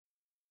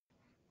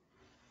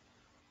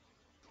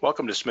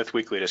Welcome to Smith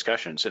Weekly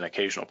Discussions, an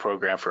occasional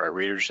program for our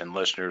readers and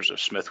listeners of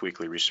Smith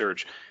Weekly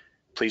Research.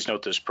 Please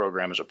note this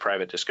program is a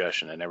private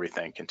discussion and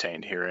everything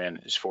contained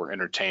herein is for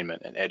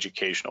entertainment and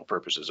educational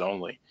purposes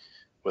only.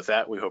 With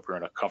that, we hope you're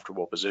in a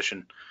comfortable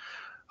position,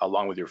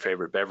 along with your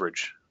favorite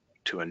beverage,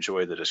 to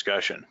enjoy the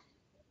discussion.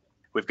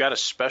 We've got a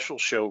special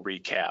show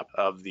recap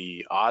of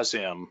the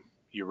AusIMM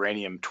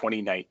Uranium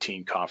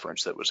 2019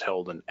 conference that was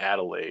held in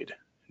Adelaide,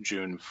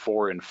 June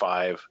 4 and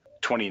 5,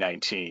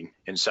 2019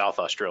 in South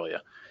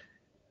Australia.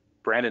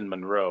 Brandon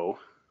Monroe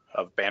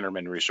of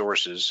Bannerman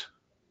Resources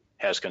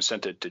has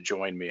consented to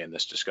join me in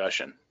this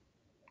discussion.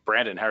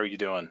 Brandon, how are you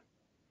doing?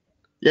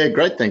 Yeah,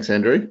 great. Thanks,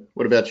 Andrew.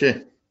 What about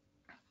you?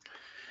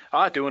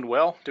 Doing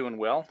well.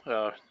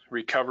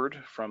 Recovered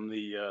from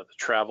the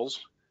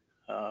travels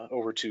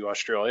over to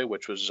Australia,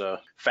 which was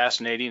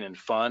fascinating and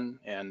fun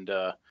and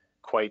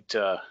quite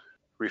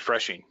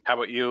refreshing. How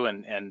about you?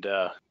 And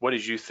what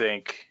did you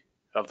think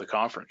of the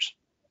conference?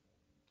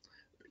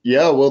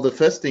 Yeah, well, the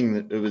first thing,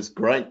 that it was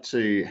great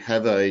to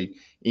have a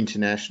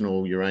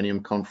international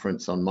uranium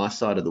conference on my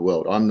side of the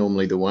world. I'm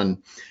normally the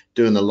one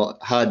doing the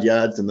hard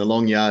yards and the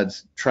long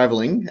yards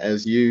traveling,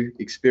 as you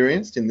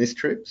experienced in this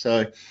trip.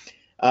 So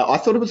I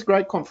thought it was a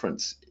great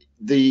conference.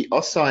 The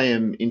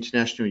AusIMM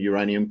International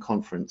Uranium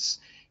Conference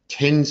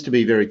tends to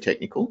be very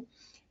technical.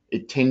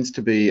 It tends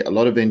to be a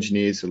lot of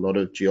engineers, a lot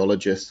of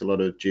geologists, a lot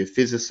of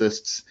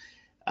geophysicists,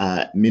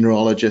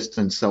 mineralogists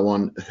and so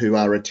on who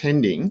are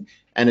attending,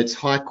 and it's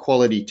high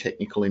quality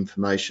technical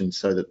information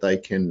so that they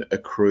can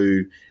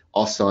accrue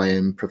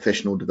AusIMM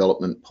professional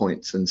development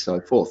points and so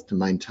forth to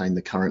maintain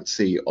the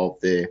currency of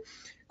their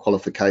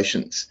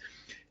qualifications.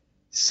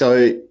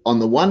 So on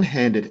the one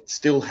hand, it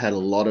still had a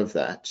lot of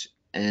that,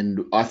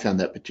 and I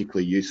found that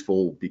particularly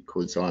useful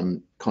because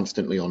I'm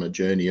constantly on a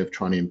journey of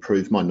trying to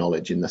improve my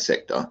knowledge in the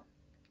sector.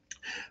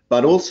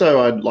 But also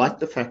I like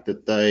the fact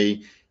that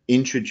they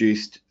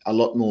introduced a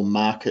lot more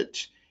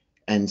market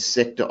and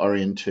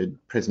sector-oriented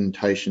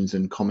presentations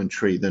and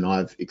commentary than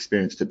I've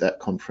experienced at that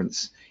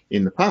conference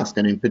in the past,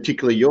 and in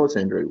particular yours,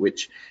 Andrew,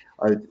 which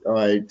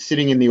I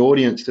sitting in the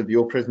audience of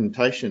your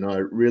presentation, I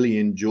really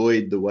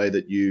enjoyed the way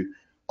that you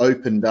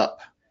opened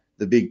up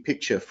the big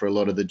picture for a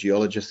lot of the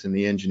geologists and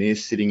the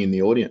engineers sitting in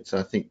the audience.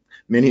 I think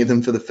many of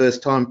them for the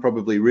first time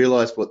probably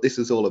realized what this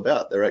is all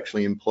about. They're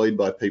actually employed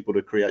by people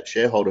to create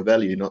shareholder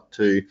value, not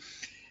to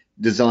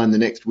design the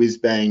next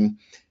whiz-bang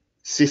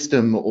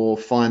system or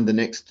find the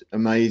next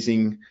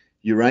amazing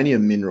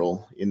uranium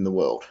mineral in the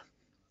world.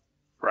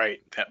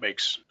 Right. That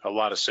makes a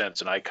lot of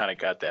sense. And I kind of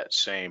got that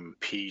same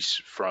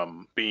piece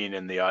from being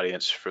in the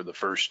audience for the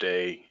first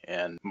day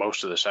and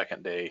most of the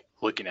second day,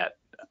 looking at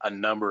a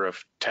number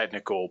of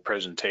technical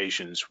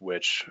presentations,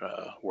 which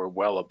were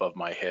well above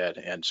my head.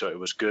 And so it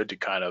was good to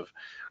kind of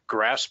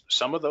grasp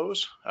some of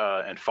those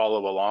and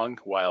follow along,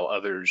 while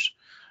others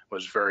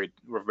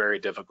were very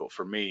difficult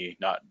for me,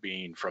 not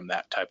being from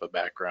that type of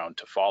background,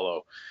 to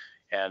follow.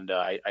 And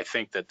I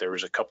think that there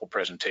was a couple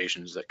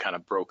presentations that kind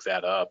of broke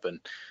that up.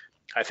 And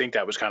I think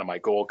that was kind of my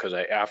goal, because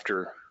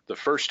after the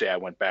first day, I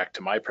went back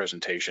to my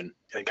presentation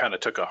and kind of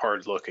took a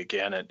hard look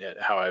again at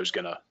how I was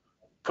going to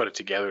put it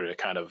together to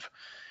kind of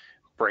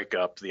break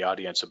up the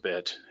audience a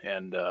bit.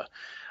 And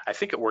I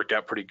think it worked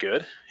out pretty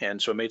good.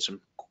 And so I made some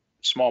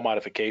small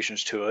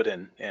modifications to it.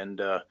 And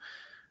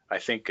I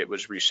think it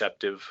was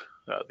receptive.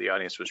 The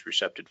audience was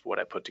receptive to what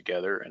I put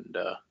together, and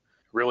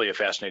really a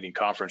fascinating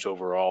conference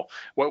overall.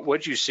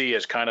 What did you see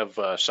as kind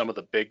of some of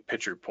the big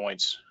picture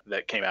points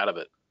that came out of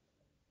it?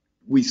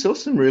 We saw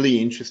some really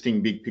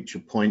interesting big picture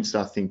points,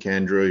 I think,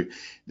 Andrew.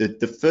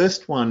 The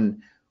first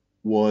one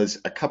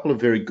was a couple of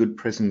very good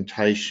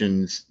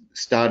presentations,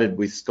 started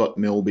with Scott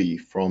Melby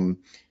from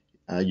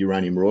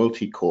Uranium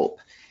Royalty Corp,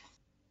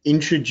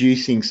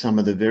 introducing some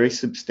of the very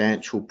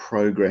substantial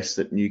progress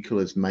that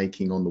nuclear is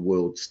making on the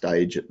world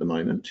stage at the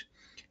moment.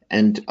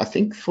 And I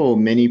think for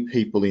many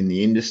people in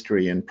the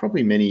industry, and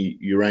probably many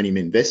uranium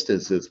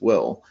investors as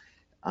well,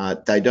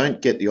 they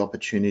don't get the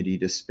opportunity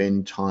to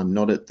spend time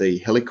not at the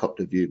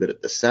helicopter view, but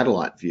at the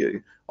satellite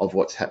view of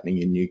what's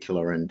happening in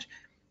nuclear and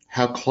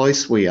how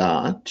close we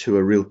are to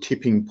a real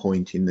tipping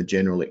point in the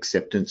general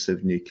acceptance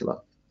of nuclear.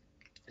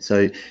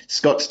 So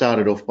Scott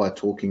started off by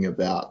talking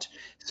about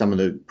some of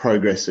the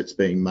progress that's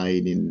being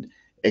made in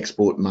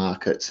export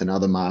markets and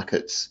other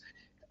markets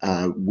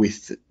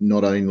with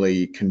not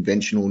only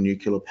conventional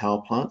nuclear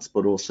power plants,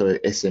 but also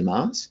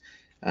SMRs.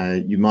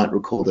 You might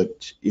recall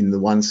that in the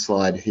one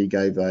slide, he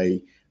gave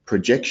a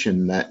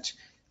projection that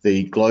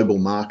the global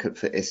market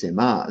for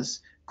SMRs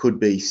could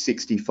be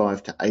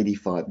 65 to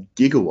 85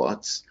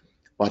 gigawatts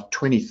by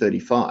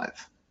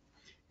 2035.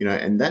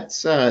 And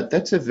that's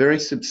a very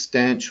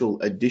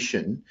substantial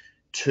addition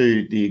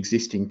to the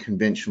existing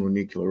conventional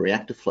nuclear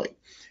reactor fleet,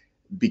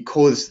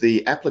 because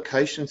the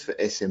applications for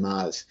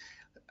SMRs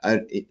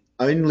are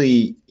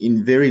only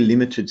in very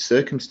limited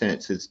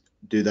circumstances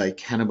do they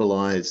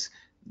cannibalize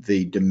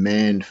the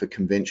demand for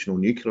conventional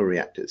nuclear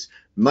reactors.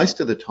 Most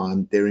of the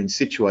time, they're in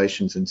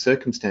situations and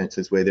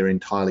circumstances where they're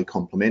entirely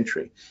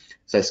complementary.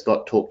 So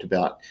Scott talked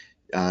about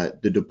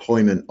the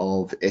deployment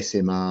of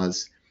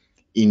SMRs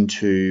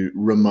into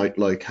remote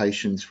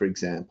locations, for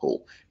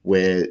example,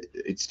 where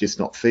it's just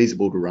not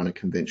feasible to run a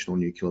conventional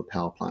nuclear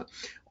power plant,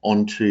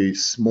 onto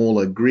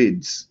smaller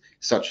grids,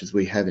 such as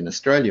we have in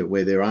Australia,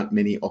 where there aren't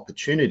many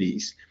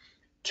opportunities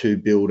to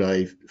build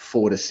a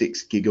 4 to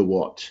 6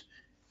 gigawatt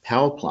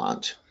power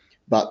plant,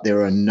 but there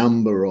are a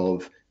number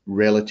of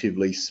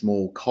relatively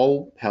small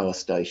coal power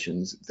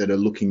stations that are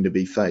looking to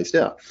be phased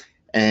out.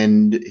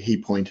 And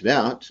he pointed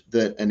out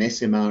that an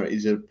SMR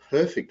is a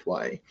perfect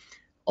way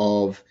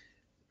of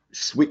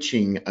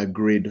switching a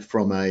grid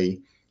from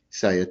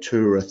say a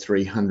 200 or a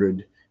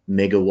 300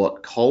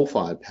 megawatt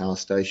coal-fired power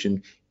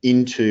station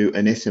into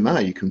an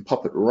SMR. You can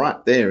pop it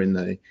right there in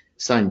the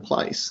same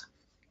place,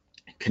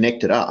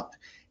 connect it up,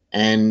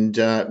 and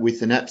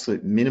with an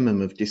absolute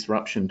minimum of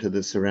disruption to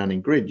the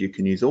surrounding grid, you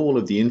can use all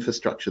of the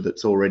infrastructure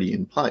that's already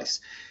in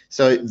place.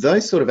 So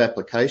those sort of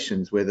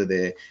applications, whether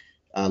they're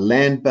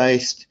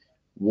land-based,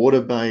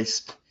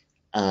 water-based,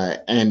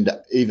 and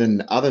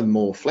even other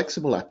more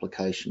flexible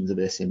applications of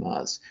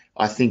SMRs,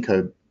 I think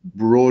are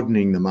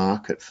broadening the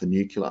market for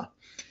nuclear.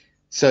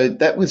 So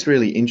that was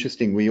really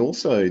interesting. We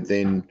also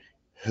then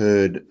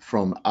heard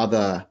from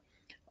other,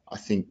 I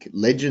think,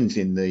 legends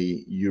in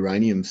the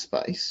uranium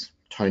space,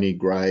 Tony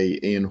Gray,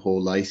 Ian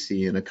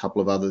Hore-Lacy, and a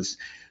couple of others,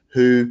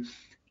 who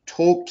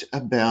talked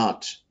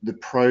about the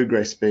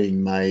progress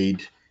being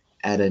made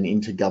at an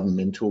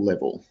intergovernmental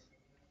level.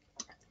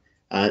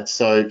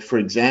 So, for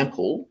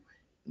example,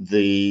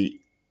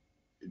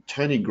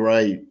 Tony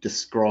Gray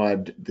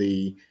described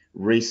the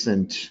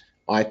recent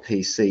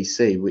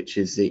IPCC, which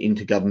is the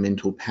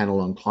Intergovernmental Panel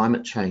on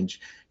Climate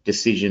Change,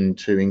 decision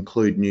to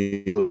include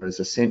nuclear as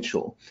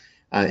essential.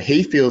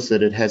 He feels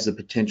that it has the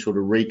potential to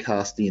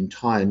recast the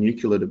entire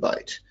nuclear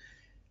debate.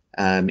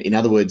 In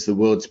other words, the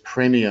world's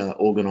premier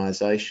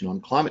organisation on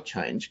climate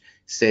change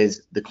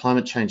says the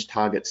climate change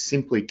targets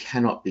simply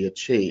cannot be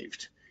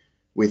achieved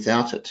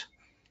without it.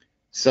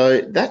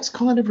 So that's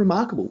kind of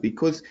remarkable,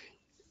 because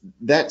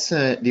the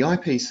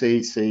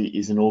IPCC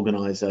is an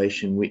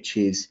organisation which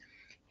is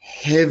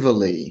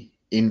heavily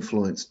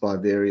influenced by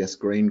various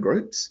green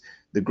groups.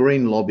 The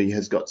green lobby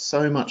has got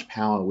so much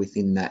power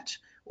within that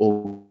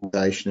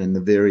organisation and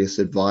the various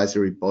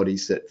advisory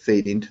bodies that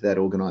feed into that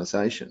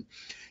organisation.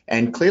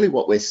 And clearly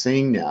what we're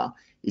seeing now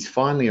is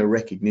finally a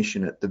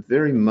recognition at the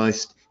very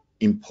most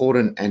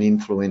important and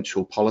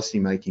influential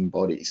policy-making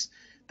bodies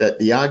that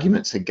the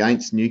arguments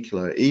against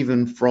nuclear,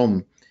 even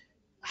from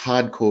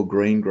hardcore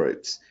green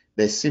groups,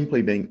 they're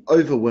simply being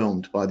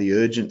overwhelmed by the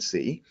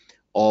urgency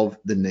of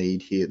the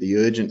need here, the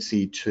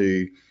urgency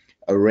to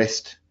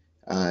arrest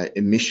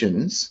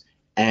emissions,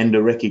 and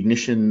a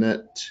recognition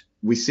that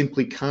we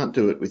simply can't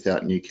do it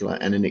without nuclear,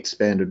 and an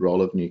expanded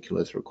role of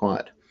nuclear is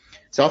required.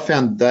 So I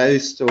found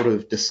those sort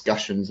of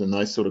discussions and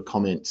those sort of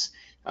comments,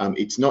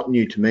 it's not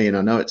new to me, and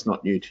I know it's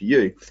not new to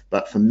you,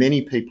 but for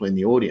many people in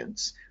the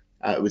audience,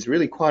 it was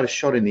really quite a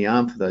shot in the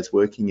arm for those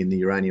working in the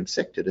uranium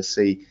sector to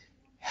see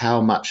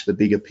how much the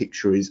bigger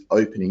picture is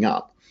opening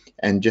up,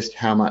 and just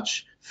how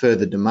much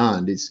further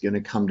demand is going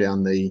to come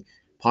down the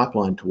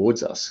pipeline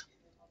towards us.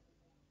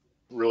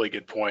 Really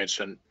good points.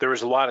 And there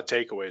was a lot of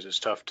takeaways. It's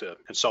tough to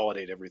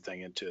consolidate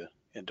everything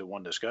into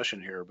one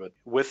discussion here. But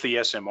with the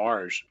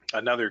SMRs,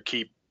 another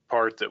key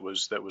part that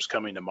was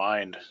coming to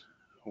mind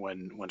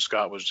when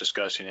Scott was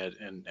discussing it,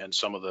 and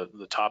some of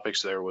the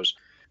topics there, was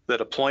the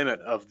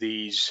deployment of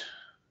these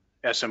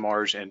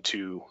SMRs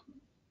into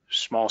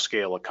small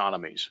scale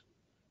economies.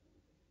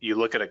 You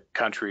look at a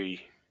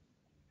country,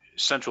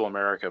 Central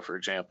America, for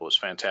example, is a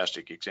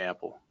fantastic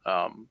example.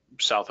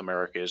 South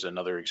America is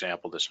another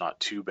example that's not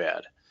too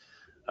bad.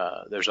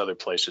 There's other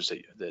places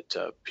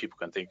that people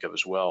can think of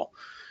as well.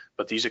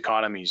 But these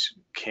economies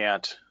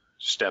can't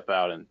step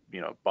out and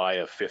buy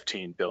a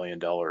 $15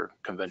 billion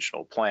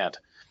conventional plant.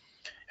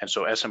 And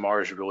so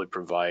SMRs really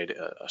provide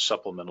a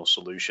supplemental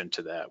solution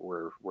to that,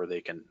 where they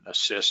can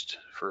assist,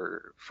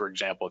 for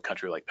example, a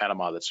country like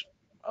Panama that's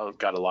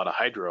got a lot of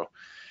hydro.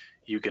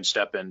 You can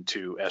step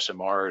into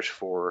SMRs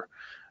for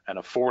an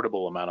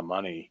affordable amount of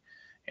money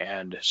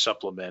and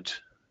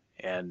supplement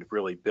and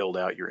really build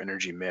out your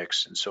energy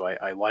mix. And so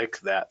I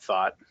like that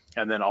thought.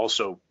 And then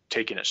also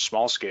taking it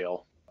small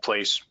scale,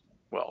 place,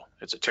 well,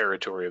 it's a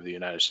territory of the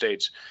United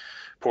States,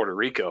 Puerto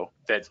Rico,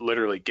 that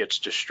literally gets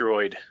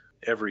destroyed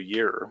every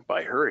year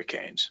by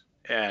hurricanes.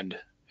 And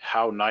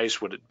how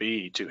nice would it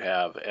be to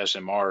have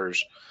SMRs,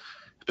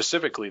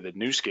 specifically the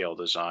NuScale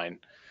design,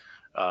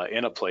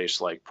 in a place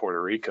like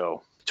Puerto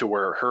Rico, to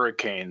where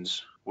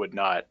hurricanes would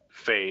not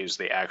phase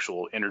the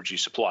actual energy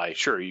supply.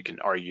 Sure, you can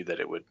argue that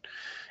it would,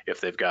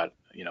 if they've got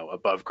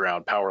above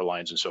ground power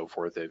lines and so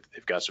forth,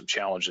 they've got some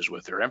challenges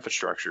with their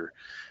infrastructure.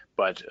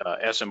 But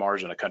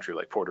SMRs in a country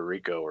like Puerto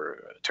Rico,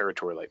 or a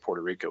territory like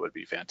Puerto Rico, would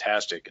be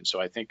fantastic. And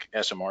so I think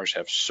SMRs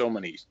have so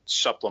many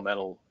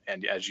supplemental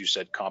and, as you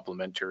said,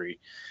 complementary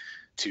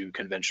to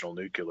conventional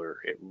nuclear.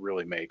 It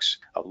really makes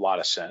a lot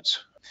of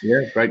sense.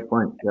 Yeah, great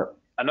point. Yep.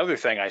 Another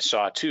thing I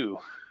saw too,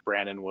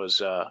 Brandon, was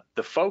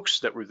the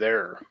folks that were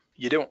there.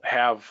 You don't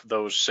have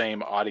those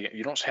same audience.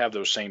 You don't have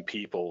those same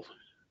people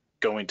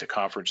going to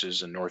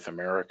conferences in North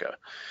America.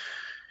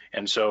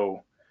 And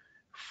so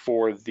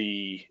for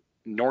the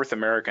North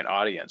American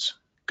audience,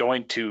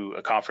 going to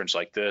a conference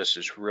like this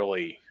is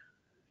really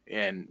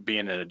being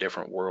in a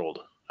different world.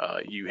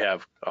 You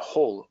have a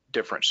whole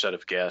different set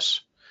of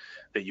guests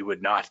that you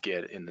would not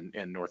get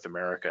in North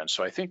America. And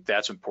so I think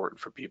that's important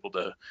for people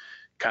to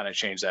kind of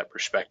change that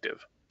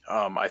perspective.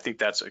 I think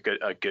that's a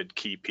good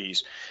key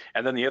piece.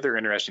 And then the other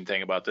interesting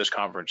thing about this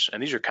conference,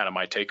 and these are kind of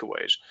my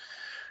takeaways,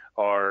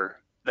 are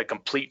the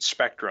complete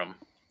spectrum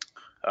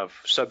of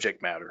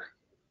subject matter.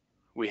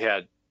 We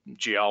had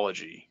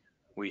geology,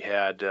 we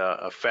had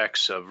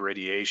effects of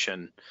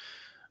radiation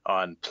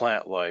on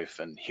plant life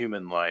and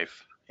human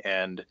life,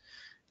 and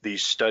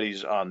these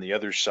studies on the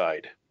other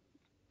side,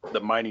 the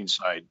mining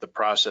side, the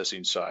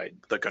processing side,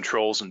 the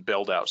controls and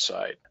build out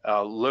side,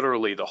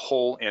 literally the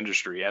whole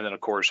industry. And then of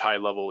course, high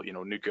level,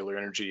 nuclear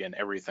energy and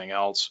everything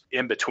else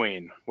in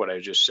between what I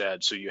just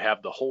said. So you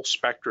have the whole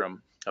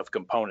spectrum of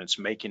components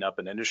making up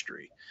an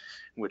industry,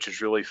 which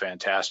is really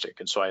fantastic.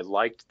 And so I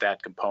liked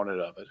that component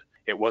of it.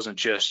 It wasn't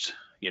just,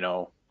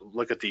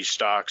 look at these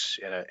stocks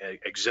in an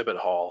exhibit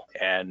hall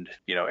and,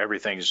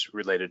 everything's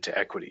related to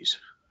equities,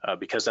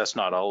 because that's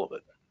not all of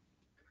it.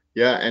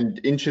 Yeah, and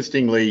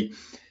interestingly,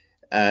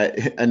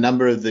 a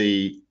number of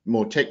the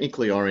more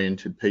technically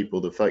oriented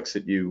people, the folks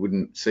that you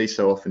wouldn't see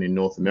so often in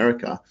North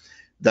America,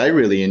 they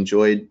really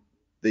enjoyed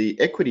the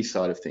equity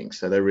side of things.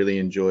 So they really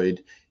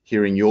enjoyed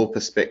hearing your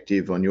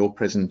perspective on your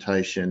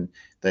presentation.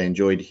 They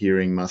enjoyed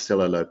hearing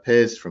Marcelo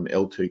Lopez from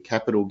L2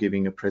 Capital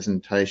giving a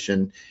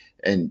presentation.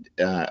 And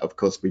of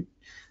course,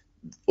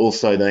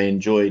 they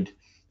enjoyed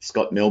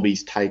Scott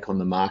Melby's take on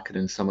the market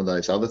and some of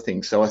those other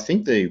things. So I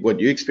think what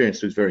you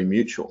experienced was very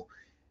mutual.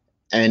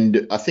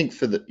 And I think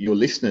for your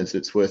listeners,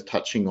 it's worth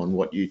touching on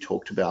what you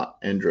talked about,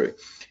 Andrew,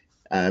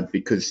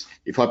 because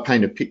if I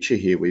paint a picture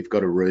here, we've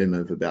got a room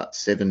of about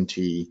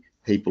 70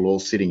 people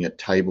all sitting at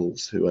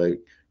tables who are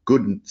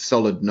good,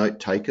 solid note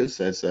takers,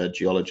 as a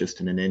geologist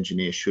and an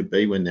engineer should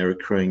be when they're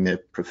accruing their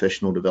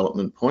professional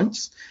development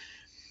points.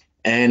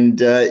 And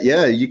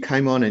you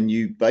came on and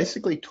you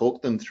basically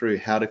talked them through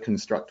how to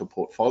construct a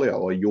portfolio,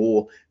 or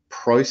your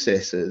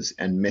processes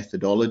and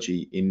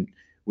methodology in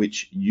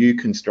which you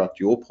construct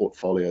your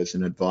portfolios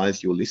and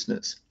advise your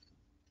listeners.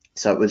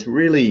 So it was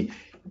really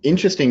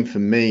interesting for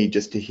me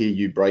just to hear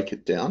you break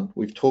it down.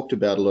 We've talked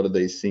about a lot of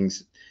these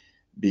things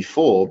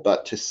before,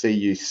 but to see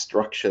you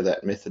structure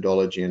that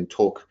methodology and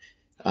talk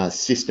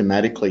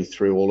systematically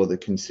through all of the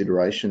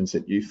considerations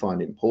that you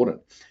find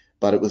important.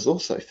 But it was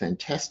also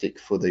fantastic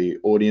for the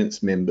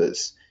audience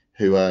members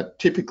who are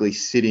typically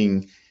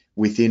sitting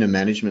within a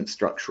management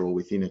structure or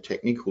within a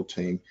technical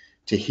team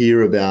to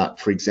hear about,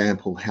 for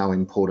example, how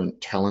important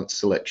talent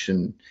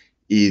selection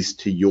is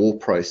to your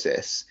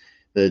process.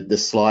 The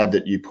slide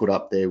that you put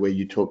up there where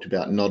you talked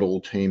about not all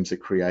teams are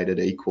created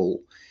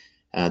equal,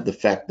 the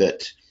fact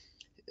that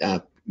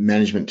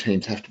management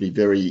teams have to be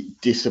very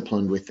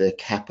disciplined with their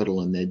capital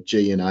and their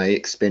G&A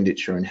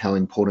expenditure, and how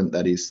important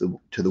that is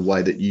to the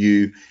way that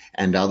you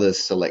and others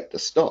select a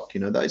stock.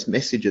 Those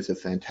messages are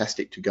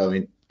fantastic to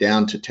go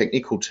down to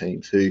technical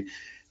teams who,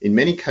 in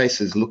many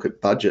cases, look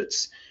at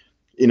budgets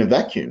in a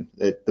vacuum.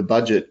 That the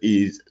budget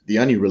is the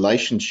only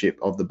relationship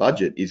of the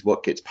budget is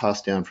what gets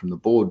passed down from the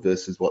board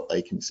versus what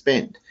they can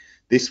spend.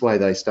 This way,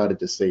 they started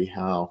to see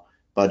how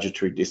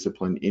budgetary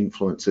discipline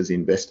influences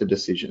investor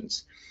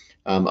decisions.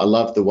 I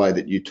love the way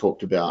that you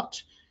talked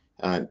about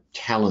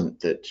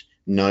talent that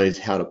knows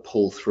how to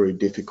pull through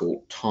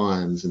difficult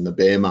times and the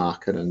bear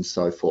market and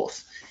so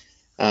forth.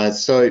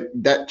 So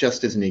that,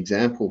 just as an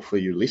example for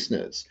your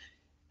listeners,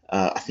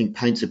 I think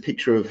paints a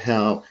picture of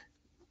how,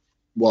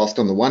 whilst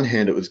on the one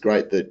hand it was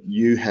great that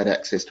you had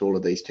access to all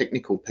of these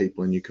technical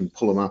people and you can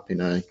pull them up in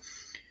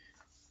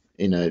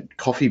a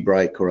coffee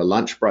break or a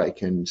lunch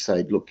break and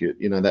say, look,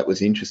 that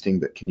was interesting,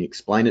 but can you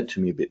explain it to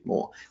me a bit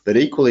more? But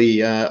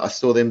equally, I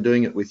saw them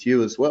doing it with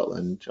you as well,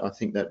 and I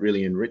think that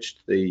really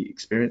enriched the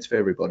experience for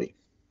everybody.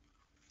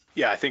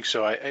 Yeah, I think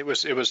so. It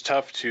was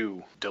tough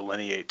to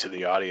delineate to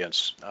the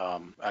audience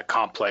a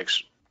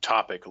complex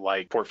topic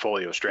like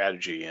portfolio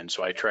strategy, and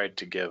so I tried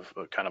to give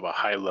a kind of a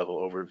high level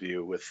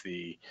overview with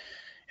the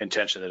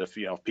intention that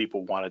if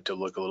people wanted to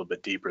look a little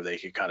bit deeper, they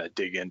could kind of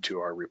dig into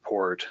our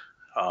report.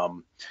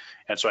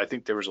 And so I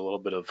think there was a little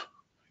bit of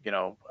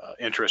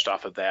interest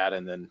off of that,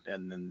 and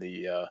then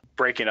the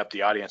breaking up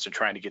the audience and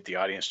trying to get the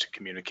audience to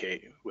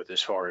communicate with,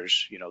 as far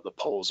as the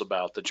polls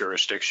about the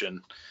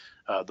jurisdiction,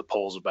 the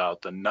polls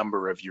about the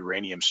number of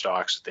uranium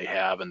stocks that they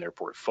have in their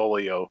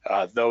portfolio,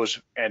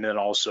 those, and then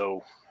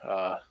also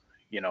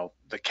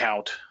the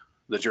count,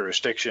 the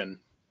jurisdiction,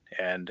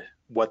 and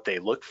what they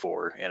look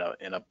for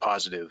in a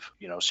positive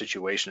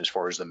situation as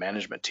far as the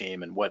management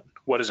team, and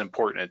what is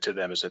important to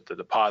them. Is it the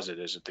deposit?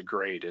 Is it the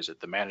grade? Is it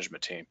the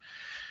management team?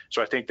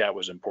 So I think that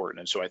was important,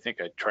 and so I think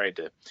I tried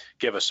to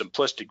give a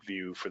simplistic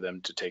view for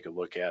them to take a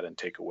look at and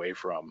take away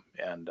from,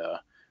 and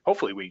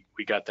hopefully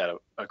we got that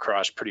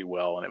across pretty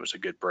well, and it was a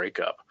good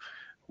breakup.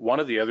 One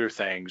of the other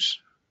things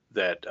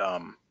that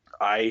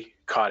I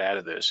caught out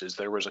of this is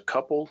there was a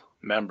couple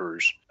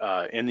members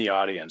in the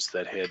audience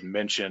that had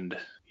mentioned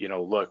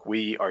look,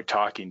 we are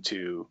talking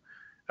to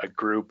a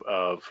group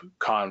of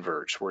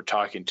converts. We're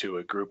talking to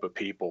a group of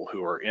people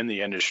who are in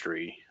the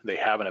industry. They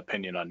have an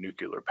opinion on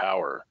nuclear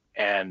power.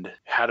 And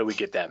how do we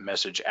get that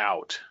message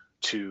out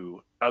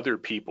to other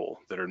people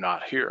that are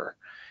not here?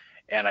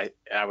 And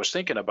I was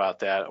thinking about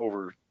that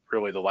over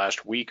really the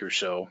last week or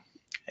so.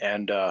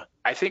 And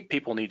I think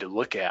people need to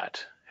look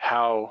at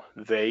how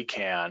they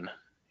can,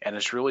 and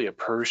it's really a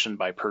person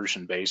by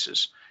person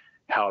basis,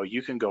 how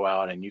you can go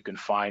out and you can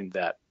find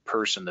that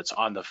person that's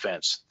on the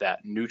fence,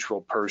 that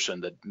neutral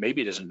person that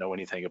maybe doesn't know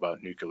anything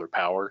about nuclear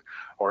power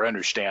or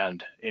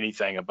understand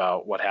anything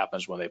about what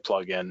happens when they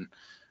plug in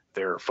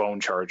their phone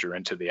charger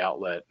into the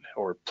outlet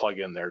or plug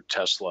in their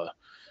Tesla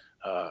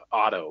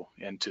auto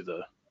into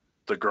the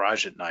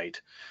garage at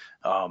night,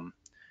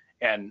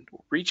 and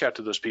reach out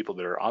to those people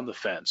that are on the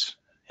fence,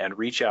 and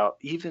reach out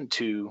even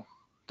to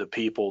the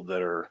people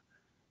that are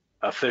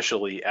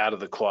officially out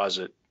of the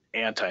closet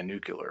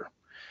anti-nuclear,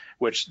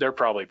 which they're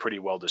probably pretty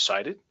well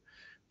decided.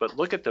 But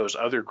look at those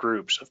other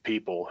groups of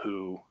people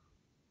who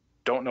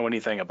don't know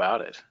anything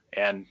about it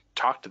and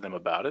talk to them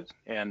about it.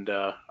 And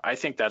I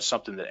think that's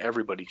something that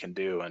everybody can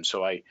do. And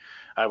so I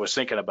was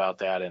thinking about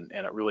that, and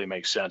it really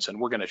makes sense. And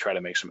we're going to try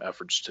to make some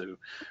efforts to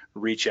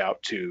reach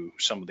out to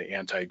some of the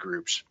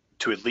anti-groups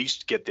to at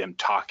least get them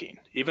talking,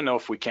 even though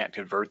if we can't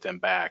convert them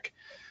back,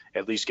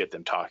 at least get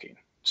them talking.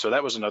 So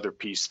that was another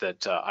piece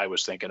that I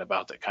was thinking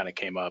about that kind of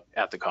came up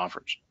at the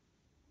conference.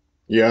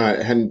 Yeah,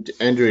 and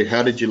Andrew,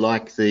 how did you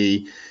like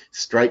the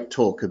straight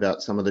talk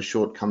about some of the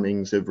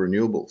shortcomings of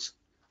renewables?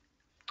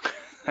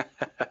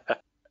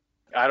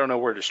 I don't know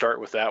where to start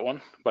with that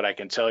one, but I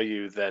can tell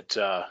you that,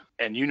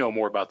 and you know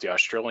more about the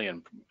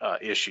Australian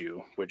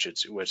issue, which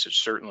is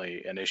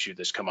certainly an issue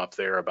that's come up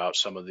there about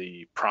some of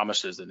the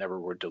promises that never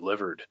were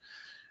delivered.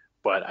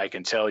 But I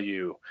can tell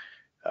you,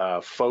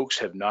 folks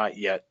have not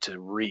yet to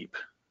reap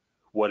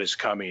what is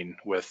coming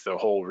with the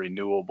whole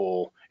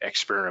renewable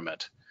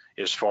experiment,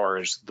 as far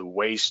as the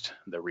waste,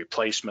 the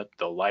replacement,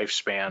 the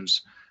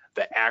lifespans,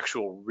 the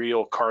actual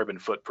real carbon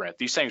footprint.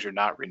 These things are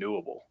not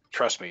renewable.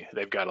 Trust me,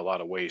 they've got a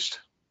lot of waste.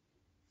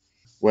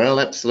 Well,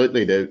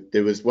 absolutely.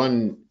 There was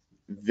one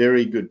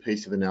very good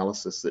piece of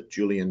analysis that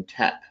Julian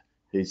Tapp,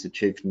 who's the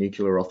Chief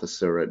Nuclear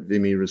Officer at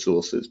Vimy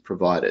Resources,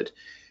 provided,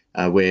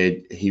 where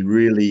he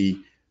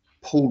really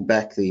pulled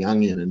back the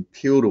onion and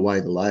peeled away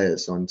the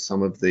layers on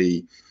some of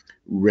the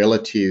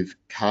relative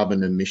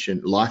carbon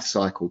emission, life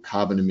cycle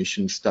carbon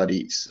emission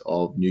studies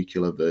of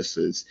nuclear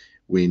versus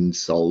wind,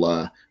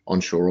 solar,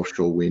 onshore,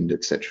 offshore wind,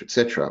 et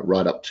cetera,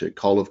 right up to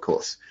coal, of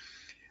course.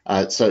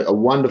 So a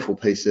wonderful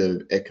piece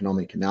of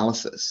economic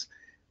analysis.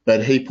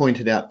 But he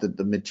pointed out that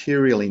the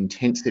material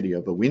intensity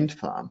of a wind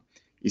farm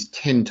is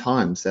 10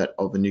 times that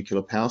of a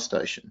nuclear power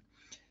station.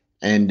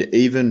 And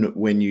even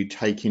when you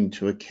take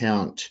into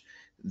account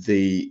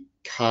the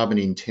carbon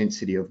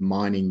intensity of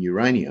mining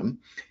uranium,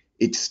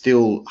 it's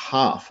still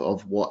half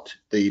of what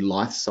the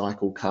life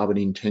cycle carbon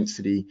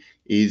intensity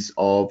is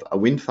of a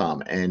wind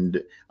farm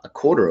and a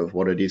quarter of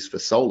what it is for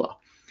solar.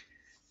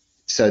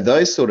 So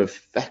those sort of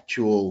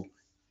factual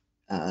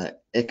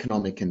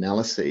economic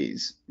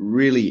analyses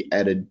really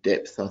added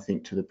depth, I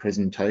think, to the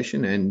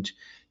presentation, and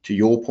to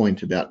your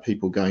point about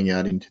people going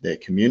out into their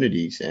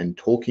communities and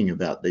talking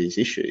about these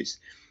issues.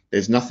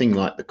 There's nothing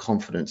like the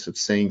confidence of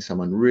seeing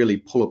someone really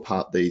pull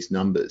apart these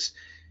numbers,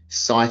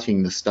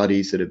 citing the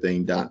studies that have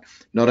been done,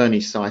 not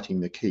only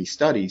citing the key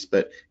studies,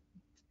 but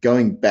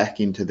going back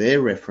into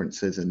their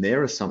references and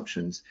their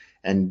assumptions.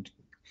 And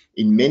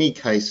in many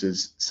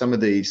cases, some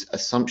of these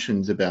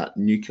assumptions about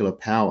nuclear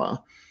power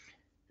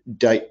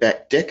date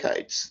back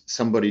decades.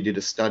 Somebody did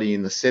a study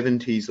in the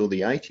 70s or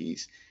the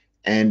 80s,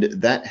 and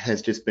that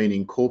has just been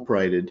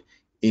incorporated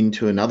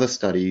into another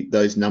study.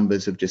 Those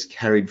numbers have just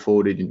carried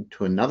forward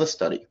into another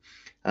study.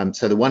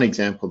 So the one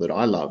example that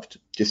I loved,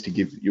 just to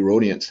give your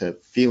audience a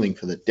feeling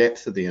for the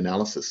depth of the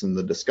analysis and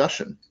the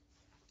discussion,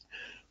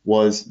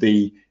 was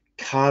the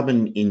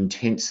carbon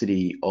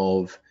intensity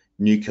of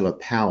nuclear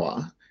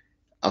power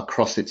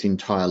across its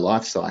entire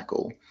life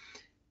cycle.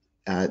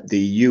 The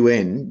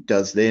UN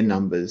does their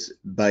numbers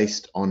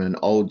based on an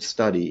old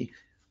study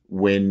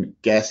when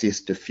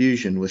gaseous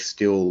diffusion was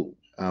still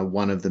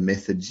one of the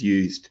methods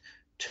used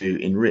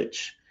to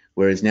enrich,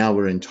 whereas now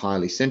we're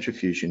entirely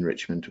centrifuge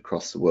enrichment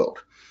across the world.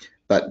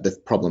 But the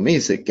problem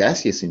is that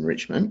gaseous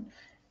enrichment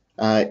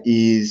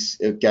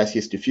is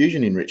gaseous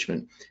diffusion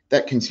enrichment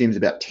that consumes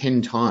about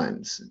 10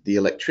 times the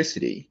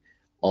electricity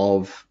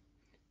of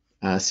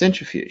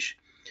centrifuge.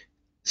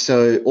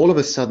 So all of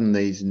a sudden,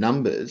 these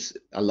numbers,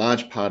 a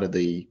large part of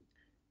the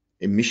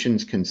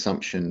emissions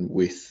consumption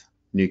with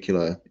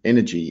nuclear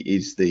energy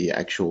is the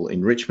actual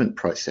enrichment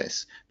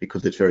process,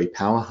 because it's very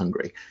power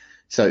hungry.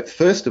 So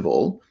first of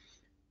all,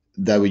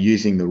 they were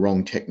using the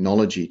wrong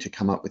technology to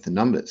come up with the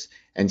numbers.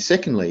 And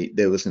secondly,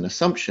 there was an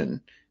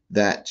assumption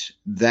that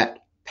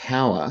that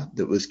power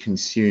that was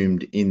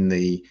consumed in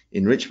the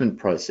enrichment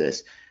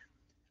process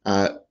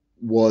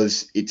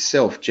was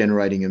itself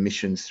generating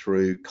emissions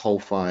through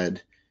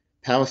coal-fired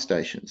power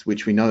stations,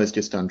 which we know is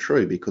just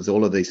untrue because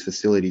all of these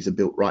facilities are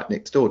built right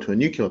next door to a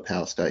nuclear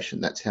power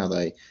station. That's how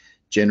they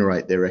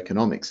generate their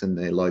economics and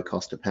their low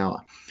cost of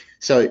power.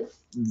 So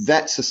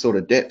that's the sort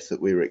of depth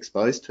that we were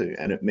exposed to.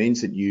 And it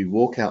means that you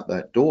walk out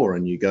that door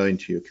and you go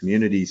into your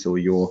communities or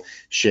your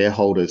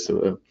shareholders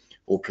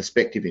or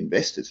prospective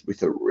investors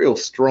with a real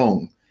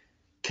strong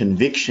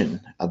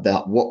conviction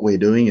about what we're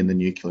doing in the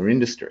nuclear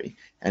industry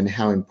and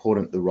how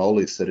important the role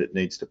is that it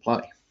needs to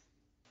play.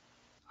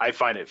 I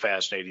find it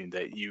fascinating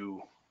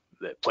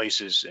that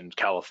places in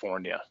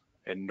California,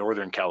 in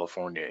Northern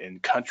California, in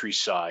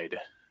countryside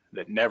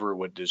that never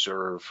would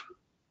deserve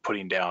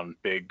putting down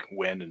big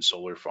wind and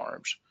solar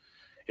farms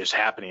is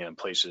happening in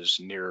places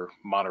near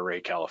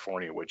Monterey,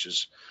 California, which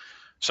is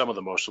some of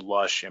the most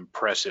lush,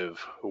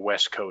 impressive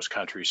West Coast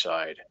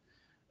countryside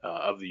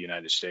of the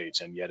United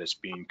States, and yet it's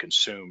being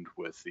consumed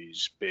with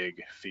these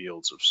big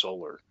fields of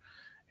solar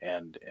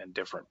and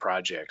different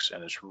projects,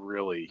 and it's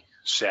really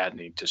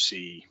saddening to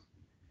see.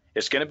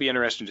 It's going to be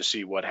interesting to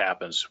see what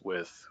happens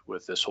with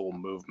this whole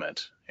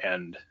movement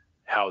and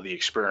how the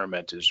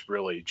experiment has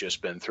really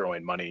just been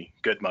throwing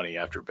good money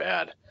after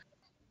bad.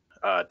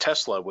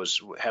 Tesla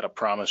had a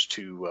promise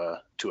to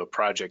a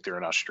project there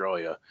in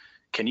Australia.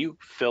 Can you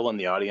fill in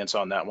the audience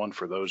on that one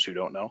for those who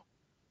don't know?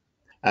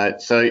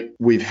 So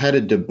we've had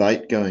a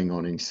debate going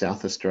on in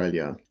South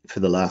Australia for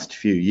the last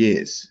few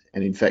years.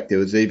 And in fact, there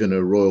was even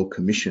a Royal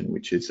Commission,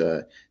 which is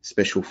a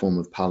special form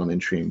of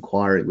parliamentary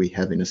inquiry we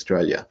have in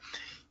Australia,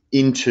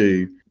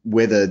 into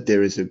whether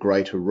there is a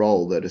greater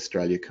role that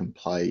Australia can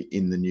play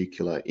in the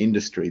nuclear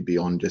industry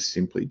beyond just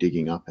simply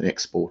digging up and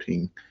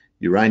exporting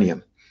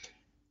uranium.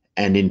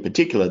 And in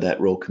particular,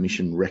 that Royal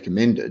Commission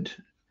recommended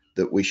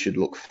that we should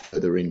look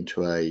further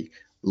into a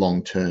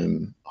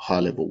long-term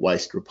high-level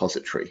waste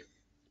repository,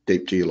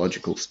 deep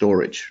geological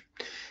storage.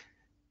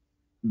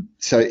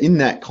 So in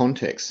that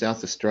context,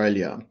 South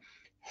Australia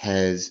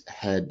has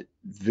had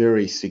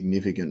very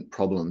significant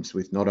problems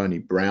with not only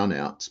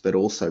brownouts, but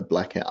also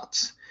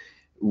blackouts,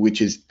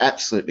 which is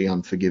absolutely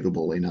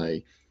unforgivable in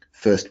a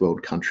first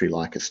world country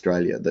like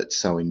Australia that's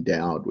so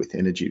endowed with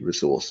energy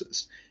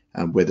resources,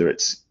 whether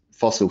it's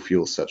fossil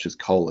fuels such as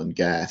coal and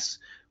gas,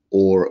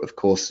 or of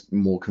course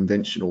more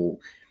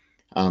conventional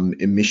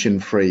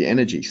emission-free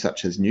energy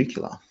such as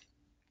nuclear.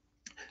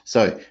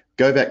 So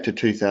go back to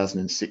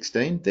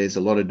 2016, there's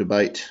a lot of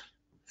debate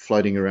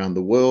floating around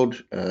the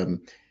world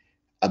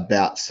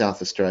about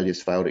South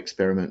Australia's failed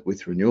experiment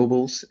with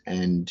renewables,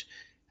 and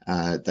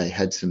they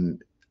had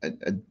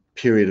a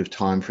period of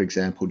time, for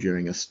example,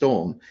 during a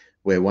storm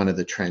where one of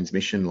the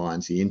transmission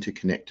lines, the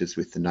interconnectors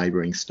with the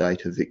neighbouring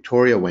state of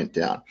Victoria, went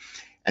down,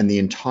 and the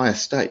entire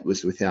state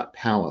was without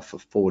power for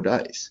 4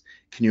 days.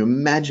 Can you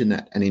imagine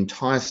that? An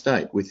entire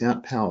state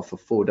without power for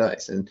 4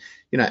 days. And,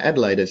 you know,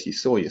 Adelaide, as you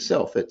saw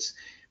yourself,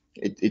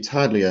 it's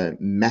hardly a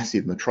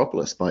massive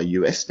metropolis by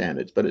US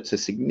standards, but it's a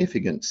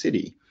significant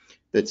city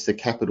that's the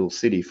capital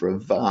city for a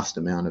vast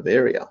amount of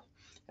area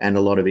and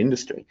a lot of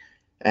industry.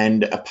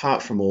 And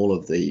apart from all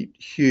of the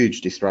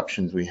huge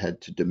disruptions we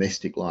had to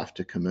domestic life,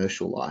 to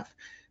commercial life,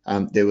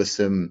 there were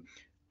some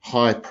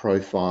high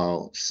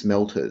profile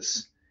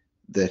smelters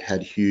that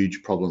had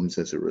huge problems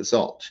as a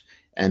result.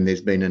 And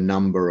there's been a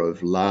number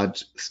of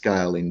large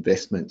scale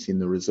investments in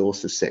the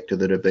resources sector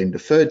that have been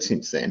deferred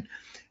since then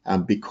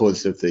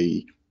because of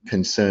the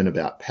concern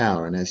about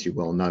power. And as you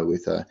well know,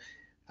 with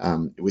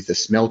a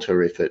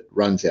smelter, if it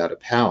runs out of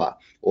power,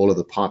 all of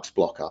the pipes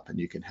block up and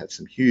you can have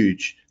some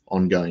huge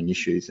ongoing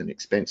issues and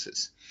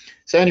expenses.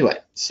 So anyway,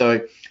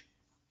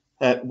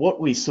 what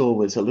we saw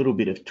was a little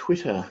bit of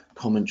Twitter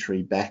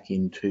commentary back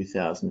in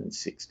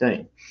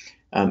 2016.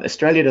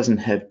 Australia doesn't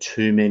have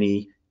too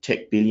many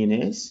tech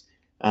billionaires,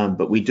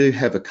 but we do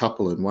have a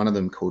couple, and one of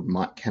them, called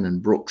Mike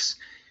Cannon-Brookes,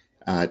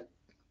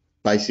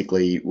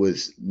 basically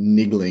was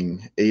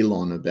niggling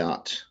Elon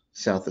about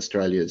South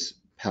Australia's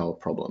power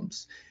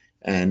problems.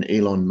 And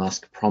Elon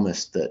Musk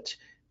promised that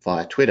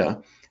via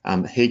Twitter,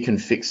 he can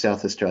fix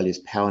South Australia's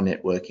power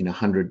network in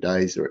 100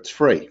 days or it's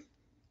free.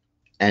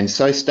 And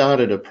so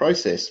started a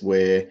process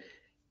where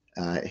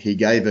he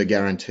gave a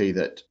guarantee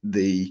that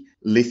the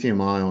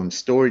lithium-ion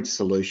storage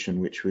solution,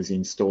 which was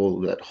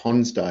installed at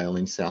Honsdale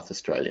in South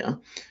Australia,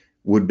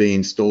 would be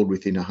installed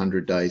within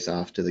 100 days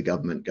after the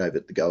government gave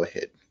it the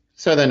go-ahead.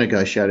 So they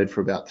negotiated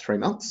for about 3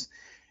 months,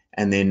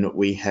 and then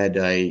we had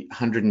a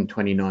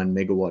 129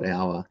 megawatt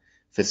hour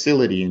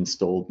facility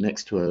installed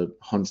next to a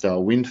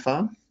Honsdale wind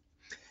farm.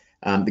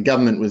 The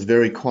government was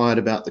very quiet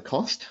about the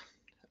cost,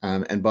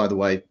 and by the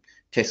way,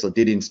 Tesla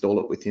did install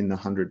it within the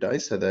 100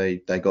 days, so they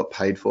got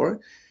paid for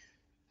it.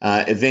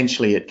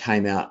 Eventually it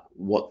came out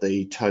what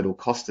the total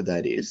cost of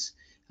that is,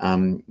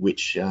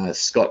 which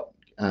Scott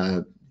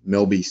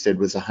Melby said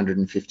was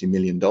 $150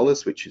 million,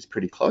 which is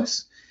pretty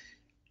close.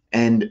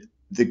 And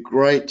the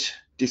great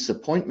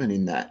disappointment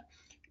in that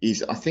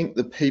is, I think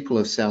the people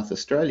of South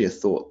Australia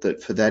thought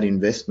that for that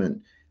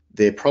investment,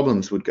 their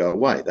problems would go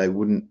away. They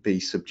wouldn't be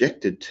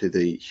subjected to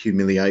the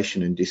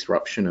humiliation and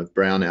disruption of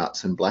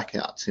brownouts and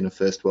blackouts in a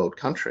first world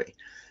country.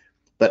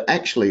 But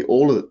actually,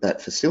 all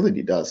that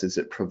facility does is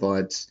it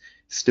provides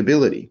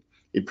stability.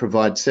 it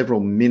provides several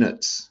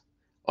minutes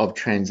of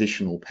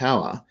transitional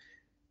power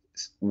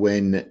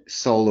when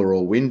solar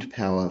or wind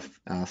power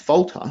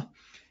falter.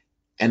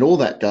 And all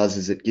that does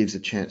is it gives a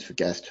chance for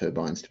gas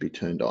turbines to be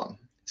turned on.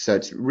 So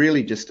it's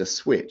really just a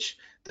switch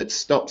that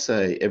stops,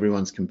 say,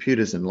 everyone's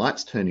computers and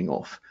lights turning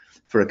off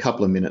for a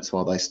couple of minutes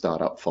while they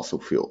start up fossil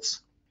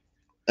fuels.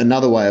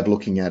 Another way of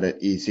looking at it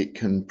is it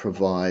can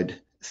provide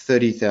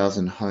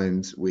 30,000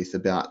 homes with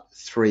about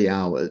 3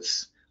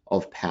 hours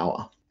of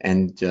power.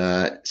 And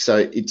so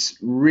it's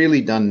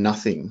really done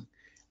nothing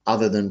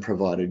other than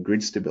provided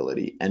grid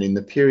stability. And in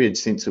the period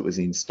since it was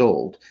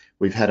installed,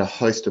 we've had a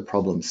host of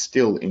problems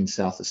still in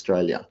South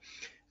Australia,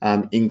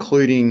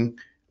 including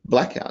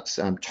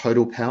blackouts,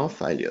 total power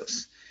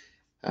failures,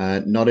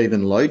 not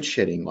even load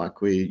shedding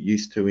like we're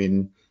used to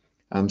in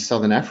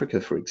Southern Africa,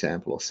 for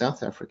example, or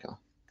South Africa.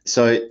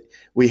 So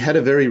we had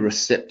a very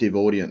receptive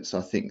audience,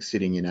 I think,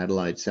 sitting in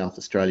Adelaide, South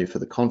Australia for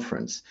the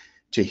conference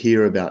to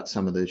hear about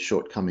some of the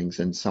shortcomings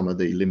and some of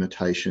the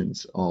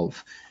limitations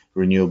of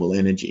renewable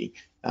energy,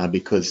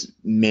 because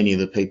many of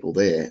the people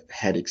there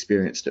had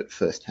experienced it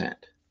firsthand.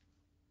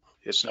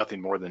 It's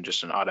nothing more than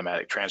just an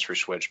automatic transfer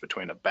switch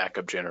between a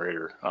backup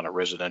generator on a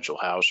residential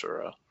house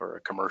or a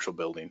commercial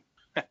building.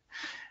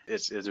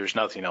 There's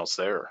nothing else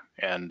there.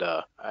 And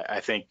I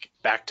think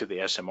back to the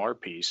SMR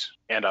piece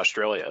and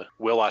Australia,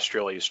 will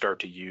Australia start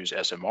to use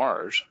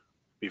SMRs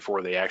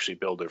before they actually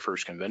build their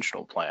first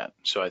conventional plant?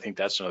 So I think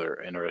that's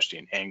another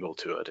interesting angle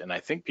to it. And I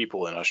think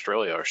people in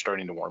Australia are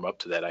starting to warm up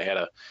to that. I had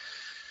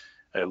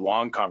a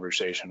long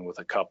conversation with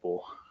a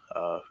couple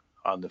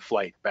on the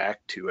flight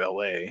back to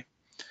LA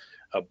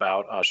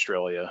about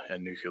Australia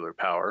and nuclear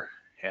power.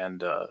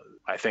 And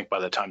I think by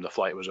the time the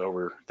flight was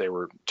over, they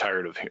were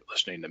tired of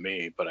listening to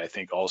me, but I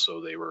think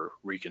also they were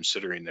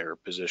reconsidering their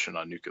position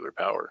on nuclear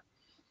power.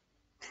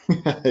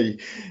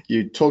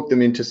 You talked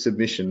them into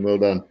submission. Well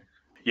done.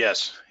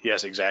 Yes,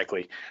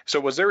 exactly. So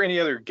was there any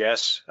other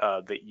guests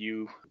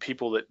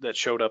people that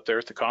showed up there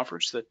at the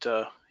conference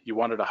that you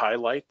wanted to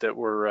highlight that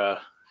were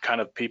kind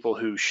of people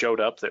who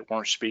showed up that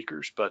weren't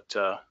speakers, but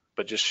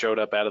just showed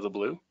up out of the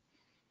blue?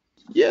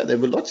 Yeah, there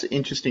were lots of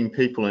interesting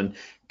people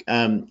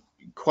and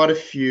quite a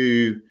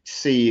few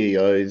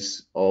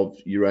CEOs of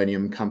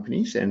uranium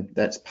companies, and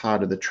that's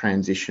part of the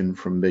transition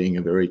from being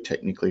a very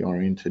technically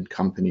oriented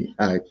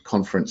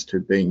conference to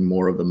being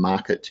more of a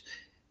market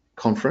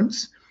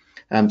conference.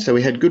 So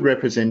we had good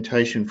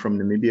representation from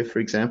Namibia, for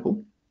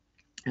example.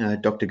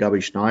 Dr.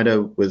 Gabi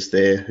Schneider was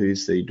there,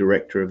 who's the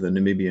director of the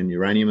Namibian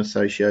Uranium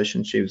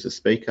Association. She was a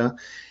speaker.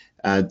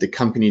 The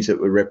companies that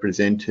were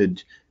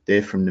represented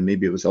there from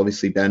Namibia was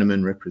obviously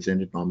Bannerman,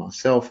 represented by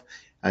myself.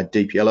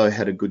 Deep Yellow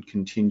had a good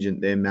contingent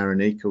there.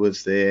 Marinika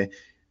was there.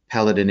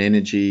 Paladin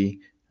Energy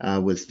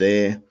was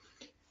there.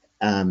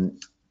 And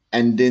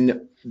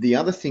then the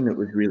other thing that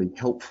was really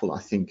helpful,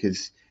 I think,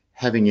 is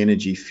having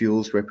Energy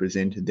Fuels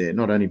represented there,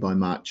 not only by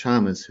Mark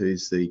Chalmers,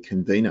 who's the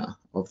convener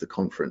of the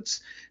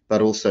conference,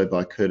 but also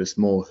by Curtis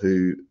Moore,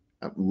 who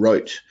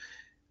wrote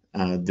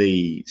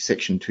the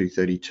Section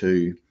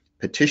 232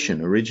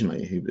 petition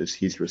originally. It was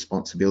his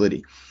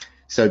responsibility.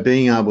 So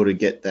being able to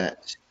get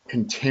that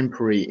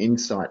contemporary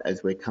insight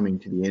as we're coming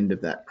to the end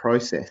of that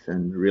process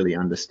and really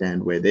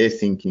understand where they're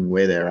thinking,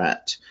 where they're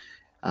at,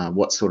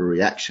 what sort of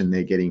reaction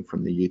they're getting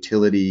from the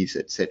utilities,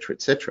 et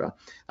cetera,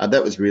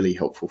 that was really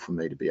helpful for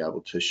me to be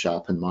able to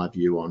sharpen my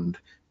view on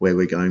where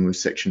we're going with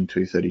Section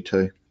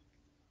 232.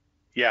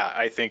 Yeah,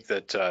 I think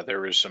that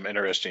there was some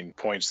interesting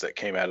points that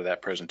came out of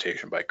that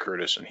presentation by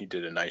Curtis, and he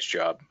did a nice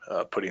job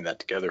putting that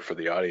together for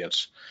the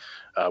audience.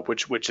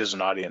 Which is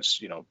an audience,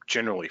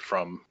 generally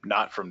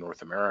not from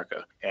North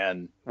America.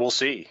 And we'll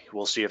see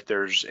if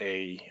there's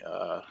a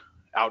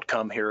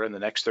outcome here in the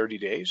next 30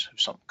 days, if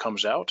something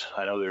comes out.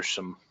 I know there's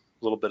some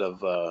little bit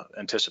of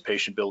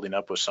anticipation building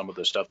up with some of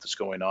the stuff that's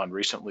going on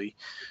recently.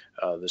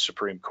 The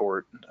Supreme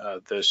Court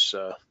this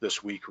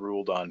week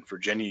ruled on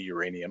Virginia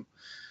uranium.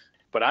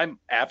 But I'm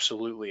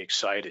absolutely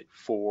excited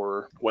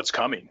for what's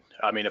coming.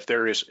 I mean, if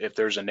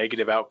there's a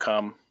negative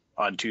outcome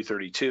on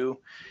 232,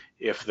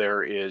 if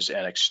there is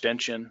an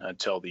extension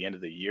until the end of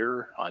the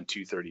year on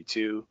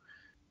 232,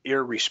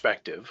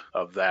 irrespective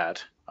of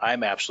that,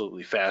 I'm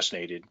absolutely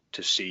fascinated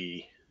to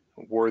see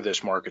where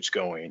this market's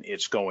going.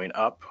 It's going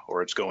up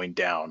or it's going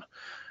down.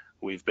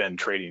 We've been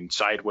trading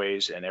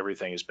sideways and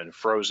everything has been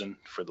frozen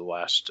for the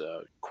last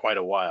quite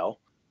a while.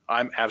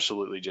 I'm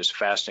absolutely just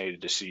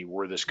fascinated to see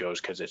where this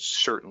goes, because it's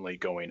certainly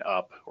going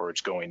up or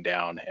it's going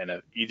down.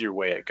 And either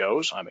way it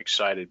goes, I'm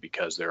excited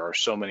because there are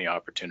so many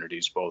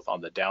opportunities both on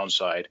the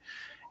downside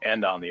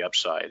and on the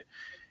upside.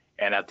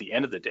 And at the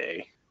end of the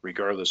day,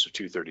 regardless of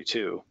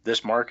 232,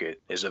 this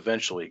market is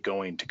eventually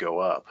going to go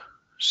up.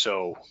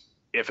 So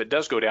if it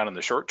does go down in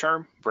the short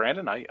term,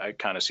 Brandon, I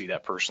kind of see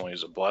that personally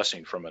as a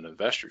blessing from an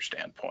investor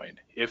standpoint,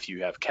 if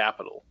you have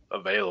capital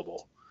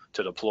available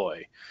to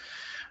deploy.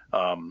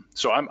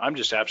 So I'm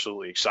just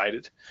absolutely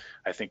excited.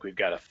 I think we've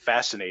got a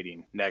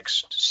fascinating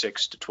next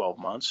 6 to 12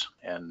 months,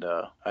 and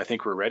I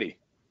think we're ready.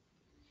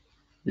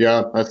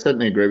 Yeah, I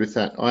certainly agree with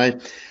that.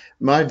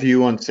 My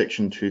view on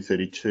Section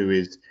 232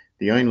 is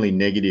the only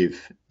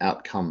negative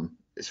outcome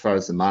as far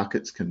as the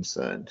market's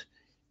concerned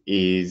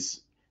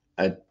is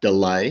a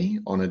delay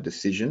on a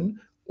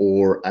decision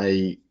or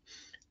a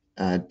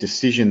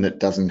decision that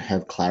doesn't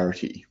have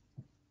clarity.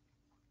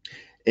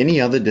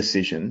 Any other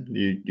decision,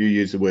 you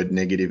use the word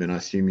negative, and I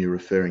assume you're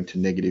referring to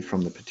negative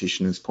from the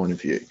petitioner's point of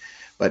view,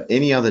 but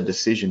any other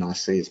decision I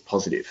see as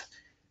positive,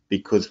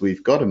 because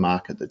we've got a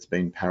market that's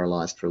been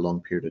paralysed for a long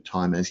period of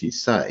time, as you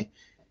say,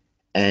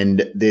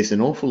 and there's an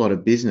awful lot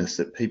of business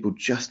that people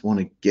just want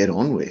to get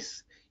on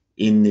with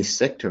in this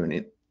sector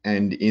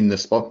and in the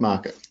spot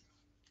market.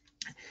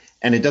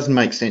 And it doesn't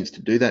make sense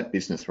to do that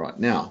business right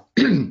now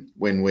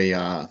when we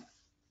are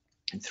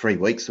 3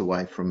 weeks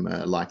away from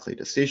a likely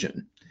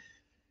decision.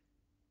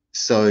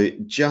 So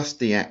just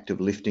the act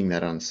of lifting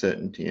that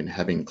uncertainty and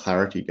having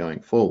clarity going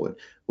forward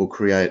will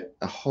create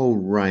a whole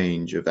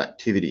range of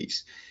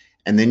activities.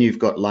 And then you've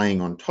got,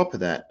 laying on top of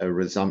that, a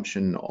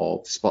resumption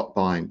of spot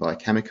buying by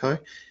Cameco.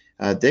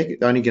 They're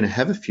only going to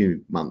have a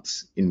few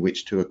months in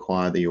which to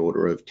acquire the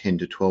order of 10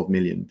 to 12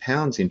 million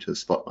pounds into the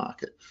spot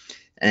market.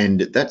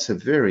 And that's a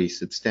very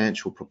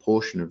substantial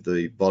proportion of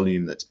the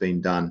volume that's been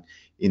done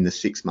in the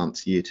 6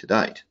 months year to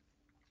date.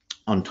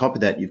 On top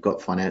of that, you've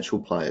got financial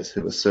players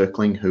who are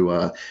circling, who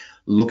are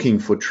looking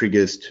for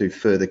triggers to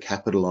further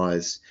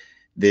capitalise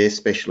their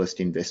specialist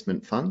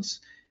investment funds,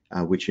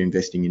 which are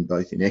investing in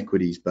both in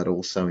equities but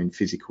also in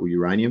physical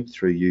uranium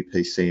through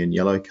UPC and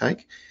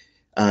Yellowcake.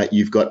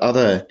 You've got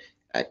other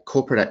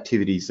corporate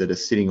activities that are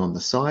sitting on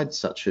the side,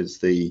 such as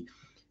the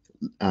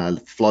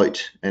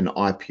float and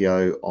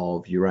IPO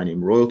of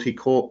Uranium Royalty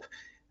Corp.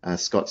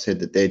 Scott said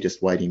that they're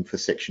just waiting for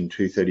Section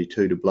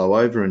 232 to blow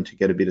over and to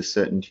get a bit of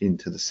certainty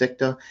into the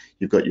sector.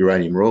 You've got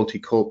Uranium Royalty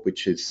Corp,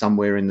 which is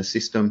somewhere in the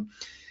system.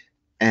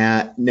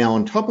 Now,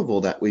 on top of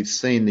all that, we've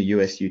seen the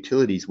US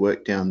utilities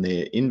work down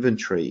their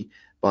inventory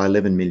by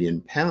 11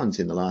 million pounds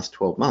in the last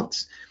 12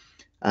 months.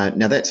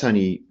 Now, that's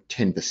only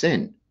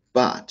 10%,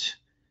 but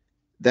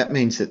that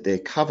means that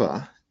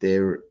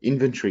their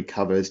inventory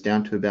cover is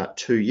down to about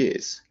 2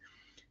 years.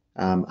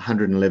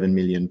 111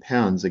 million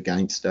pounds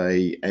against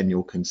a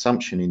annual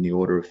consumption in the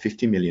order of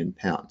 50 million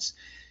pounds.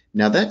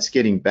 Now that's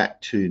getting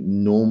back to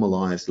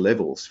normalised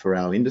levels for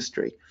our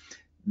industry.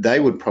 They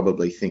would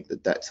probably think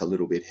that that's a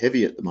little bit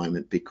heavy at the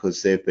moment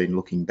because they've been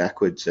looking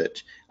backwards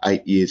at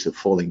 8 years of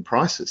falling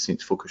prices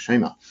since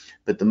Fukushima.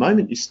 But the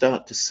moment you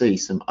start to see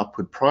some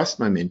upward price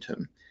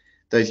momentum,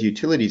 those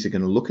utilities are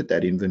going to look at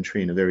that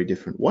inventory in a very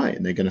different way,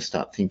 and they're going to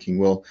start thinking,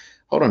 well,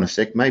 hold on a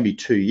sec, maybe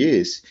 2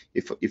 years.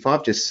 If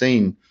I've just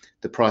seen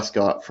the price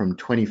go up from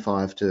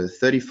 25 to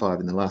 35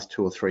 in the last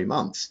 2 or 3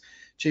 months,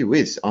 gee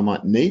whiz, I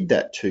might need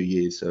that 2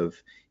 years of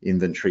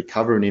inventory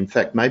cover. And in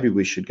fact, maybe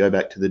we should go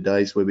back to the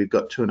days where we've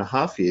got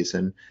 2.5 years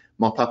and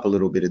mop up a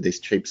little bit of this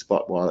cheap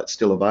spot while it's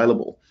still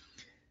available.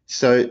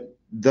 So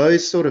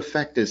those sort of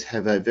factors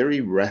have a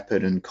very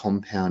rapid and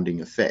compounding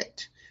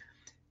effect.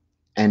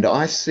 And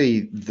I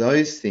see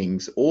those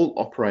things all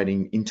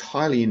operating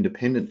entirely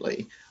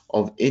independently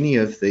of any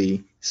of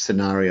the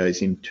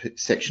scenarios in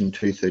Section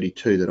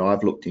 232 that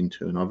I've looked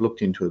into, and I've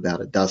looked into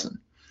about a dozen.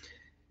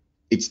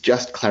 It's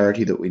just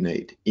clarity that we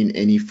need in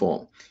any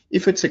form.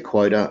 If it's a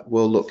quota,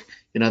 well, look,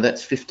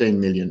 that's 15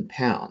 million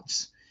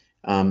pounds.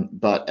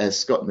 But as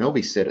Scott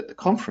Melby said at the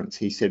conference,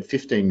 he said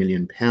 15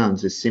 million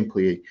pounds is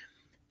simply,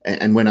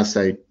 and when I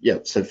say,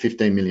 so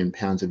 15 million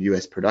pounds of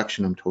US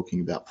production, I'm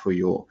talking about for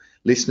your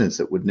listeners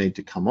that would need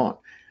to come on.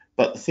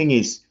 But the thing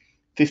is,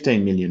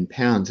 15 million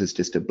pounds is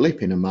just a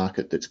blip in a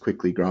market that's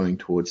quickly growing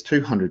towards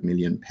 200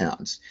 million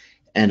pounds.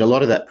 And a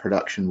lot of that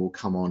production will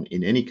come on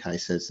in any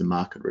case as the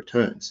market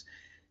returns.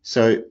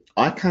 So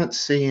I can't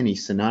see any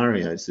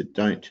scenarios that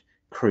don't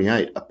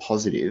create a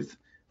positive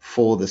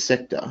for the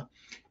sector.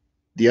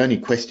 The only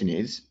question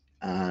is,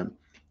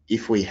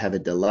 if we have a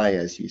delay,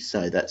 as you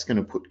say, that's going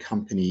to put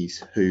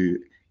companies who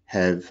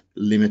have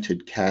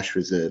limited cash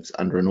reserves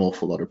under an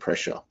awful lot of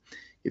pressure.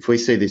 If we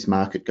see this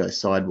market go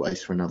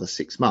sideways for another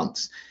 6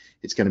 months,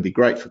 it's going to be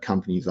great for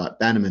companies like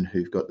Bannerman,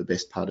 who've got the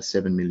best part of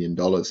 $7 million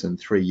and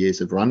 3 years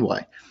of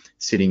runway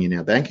sitting in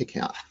our bank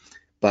account.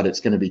 But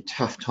it's going to be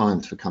tough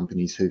times for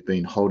companies who've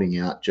been holding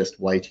out, just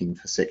waiting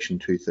for Section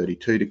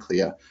 232 to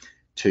clear,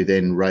 to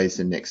then raise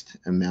the next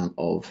amount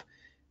of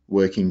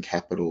working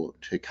capital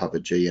to cover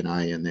G&A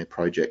and their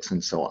projects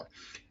and so on.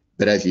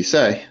 But as you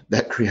say,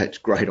 that creates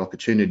great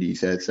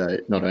opportunities as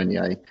not only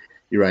a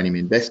uranium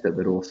investor,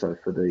 but also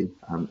for the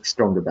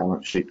stronger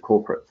balance sheet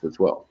corporates as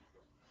well.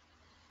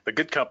 The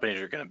good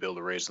companies are going to be able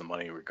to raise the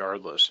money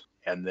regardless.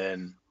 And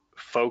then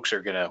folks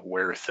are going to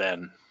wear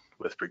thin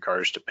with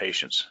regards to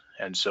patience.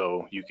 And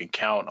so you can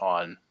count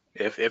on,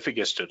 if it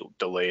gets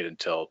delayed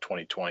until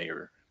 2020,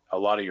 or a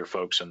lot of your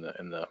folks in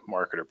the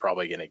market are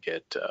probably going to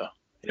get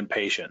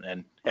impatient.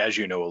 And as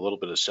you know, a little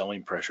bit of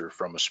selling pressure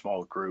from a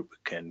small group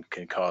can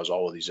cause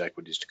all of these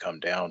equities to come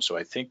down. So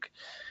I think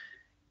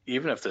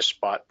even if the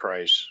spot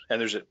price, and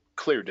there's a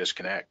clear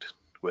disconnect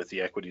with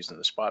the equities and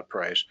the spot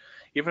price,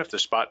 even if the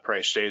spot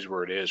price stays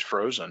where it is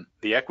frozen,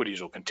 the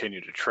equities will continue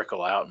to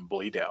trickle out and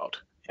bleed out.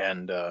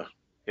 And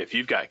if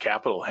you've got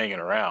capital hanging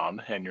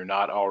around and you're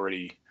not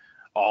already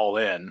all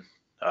in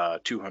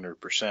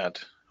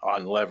 200%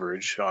 on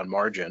leverage, on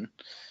margin,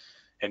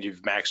 and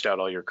you've maxed out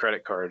all your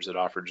credit cards that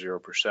offered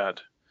 0%.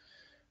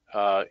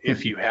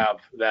 If you have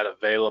that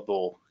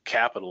available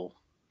capital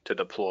to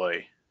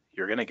deploy,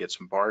 you're going to get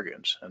some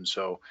bargains. And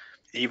so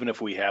even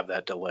if we have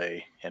that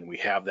delay and we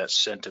have that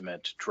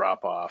sentiment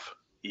drop off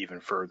even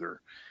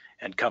further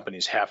and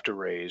companies have to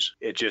raise,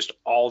 it just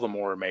all the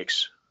more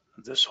makes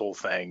this whole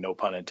thing, no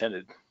pun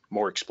intended,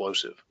 more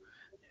explosive.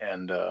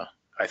 And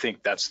I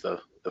think that's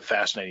the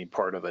fascinating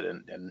part of it.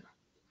 And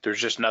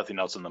there's just nothing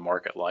else in the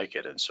market like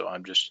it. And so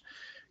I'm just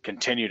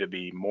continue to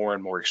be more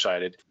and more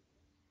excited.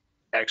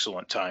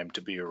 Excellent time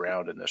to be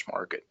around in this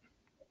market.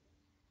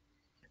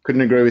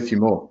 Couldn't agree with you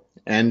more.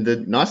 And the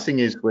nice thing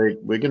is we're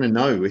going to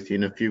know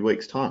within a few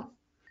weeks' time.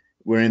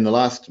 We're in the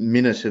last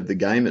minute of the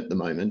game at the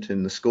moment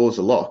and the scores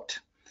are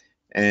locked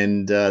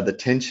and the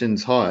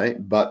tension's high,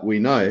 but we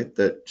know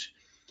that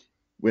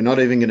we're not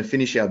even going to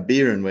finish our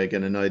beer and we're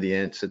going to know the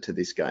answer to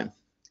this game.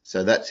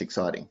 So that's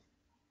exciting.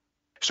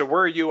 So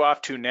where are you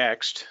off to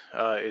next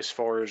as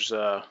far as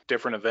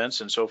different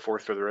events and so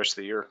forth for the rest of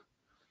the year?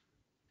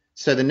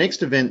 So the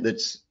next event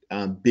that's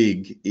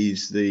big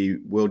is the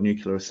World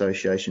Nuclear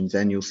Association's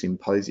annual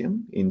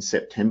symposium in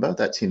September.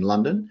 That's in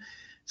London.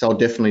 So I'll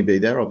definitely be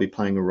there. I'll be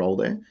playing a role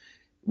there.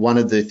 One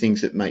of the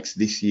things that makes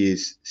this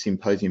year's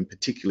symposium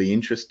particularly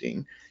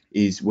interesting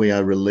is we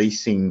are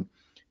releasing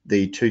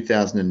the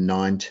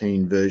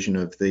 2019 version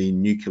of the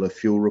Nuclear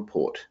Fuel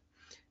Report.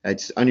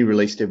 It's only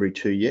released every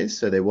 2 years,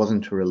 so there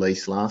wasn't a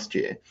release last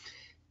year.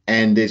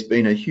 And there's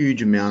been a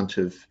huge amount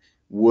of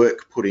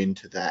work put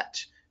into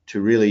that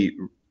to really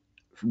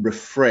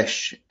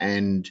refresh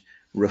and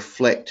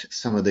reflect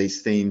some of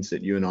these themes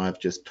that you and I have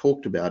just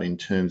talked about in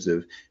terms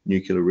of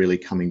nuclear really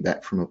coming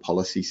back from a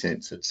policy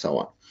sense and so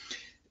on.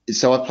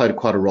 So I played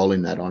quite a role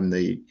in that. I'm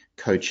the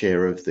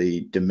co-chair of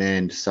the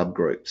demand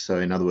subgroup. So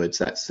in other words,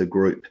 that's the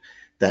group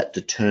that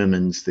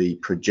determines the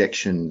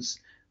projections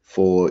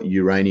for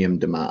uranium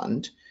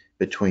demand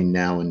between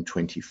now and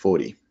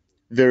 2040.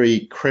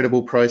 Very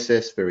credible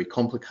process, very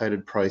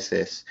complicated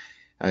process,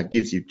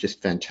 gives you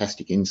just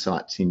fantastic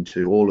insights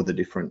into all of the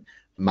different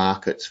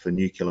markets for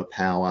nuclear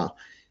power,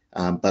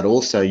 but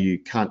also you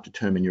can't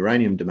determine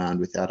uranium demand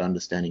without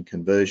understanding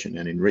conversion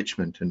and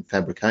enrichment and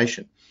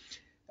fabrication.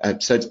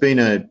 So it's been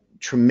a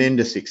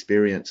tremendous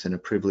experience and a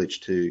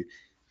privilege to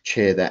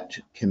chair that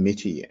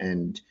committee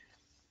and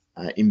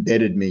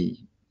embedded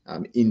me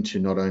into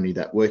not only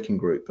that working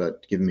group,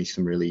 but given me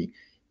some really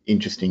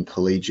interesting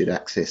collegiate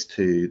access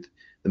to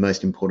the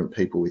most important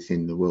people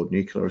within the World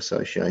Nuclear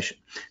Association.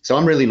 So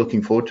I'm really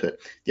looking forward to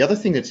it. The other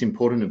thing that's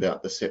important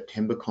about the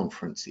September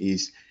conference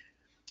is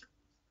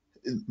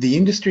the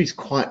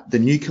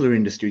nuclear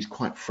industry is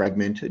quite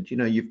fragmented. You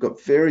know, you've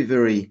got very,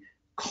 very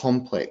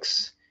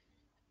complex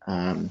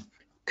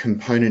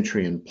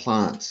componentry and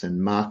plants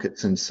and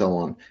markets and so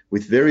on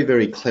with very,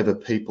 very clever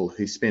people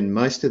who spend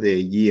most of their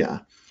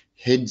year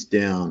heads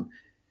down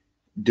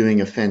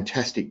doing a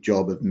fantastic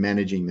job of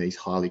managing these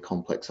highly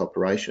complex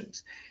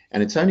operations.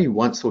 And it's only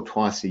once or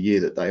twice a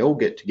year that they all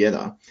get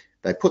together,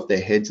 they put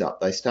their heads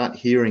up, they start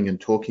hearing and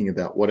talking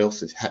about what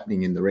else is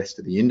happening in the rest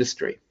of the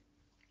industry.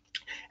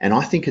 And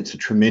I think it's a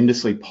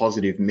tremendously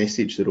positive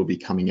message that will be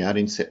coming out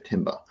in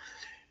September.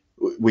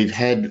 We've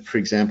had, for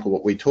example,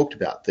 what we talked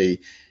about, the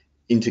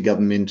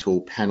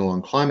Intergovernmental Panel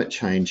on Climate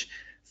Change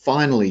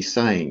finally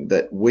saying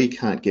that we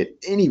can't get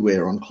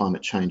anywhere on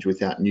climate change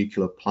without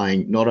nuclear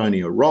playing not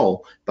only a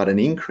role, but an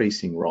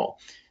increasing role.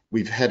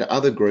 We've had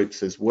other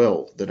groups as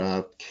well that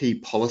are key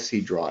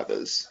policy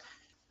drivers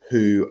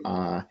who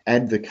are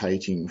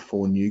advocating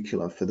for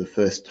nuclear for the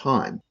first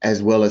time,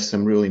 as well as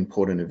some really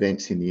important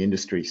events in the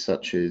industry,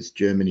 such as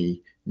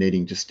Germany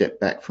needing to step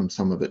back from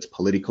some of its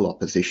political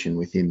opposition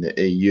within the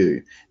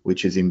EU,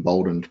 which has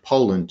emboldened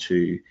Poland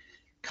to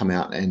come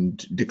out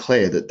and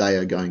declare that they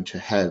are going to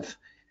have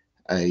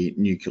a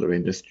nuclear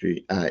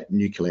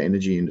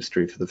energy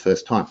industry for the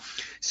first time.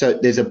 So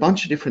there's a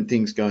bunch of different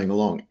things going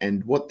along.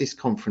 And what this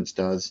conference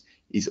does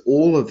is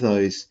all of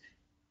those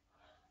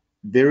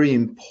very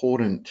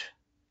important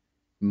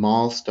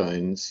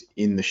milestones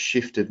in the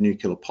shift of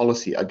nuclear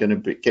policy are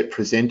going to get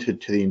presented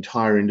to the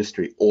entire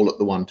industry all at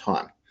the one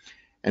time.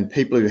 And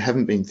people who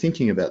haven't been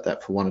thinking about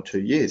that for 1 or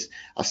 2 years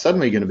are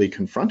suddenly going to be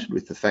confronted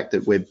with the fact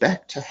that we're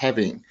back to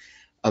having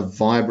a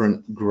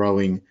vibrant,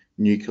 growing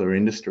nuclear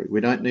industry.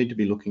 We don't need to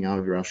be looking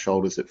over our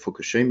shoulders at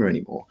Fukushima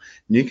anymore.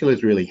 Nuclear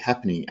is really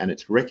happening, and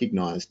it's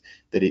recognized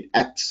that it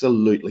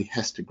absolutely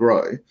has to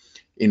grow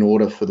in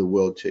order for the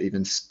world to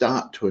even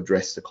start to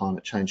address the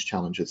climate change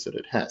challenges that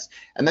it has.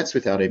 And that's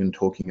without even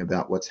talking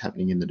about what's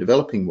happening in the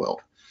developing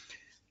world.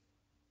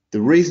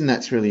 The reason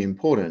that's really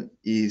important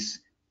is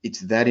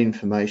it's that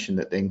information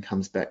that then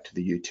comes back to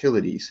the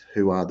utilities,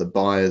 who are the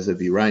buyers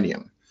of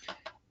uranium.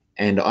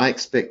 And I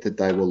expect that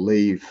they will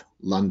leave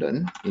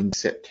London in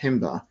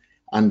September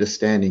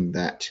understanding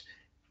that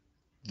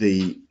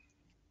the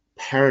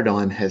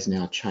paradigm has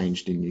now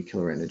changed in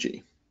nuclear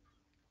energy.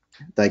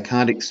 They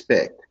can't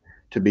expect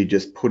to be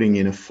just putting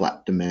in a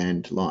flat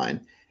demand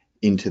line.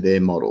 into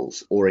their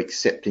models or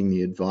accepting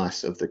the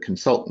advice of the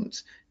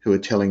consultants who are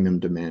telling them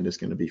demand is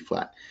going to be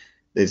flat.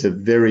 There's a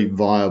very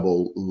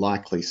viable,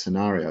 likely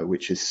scenario,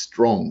 which is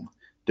strong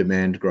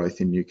demand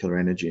growth in nuclear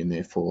energy and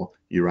therefore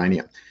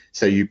uranium.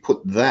 So you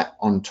put that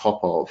on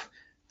top of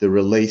the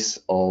release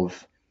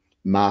of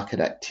market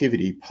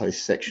activity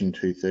post Section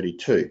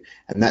 232.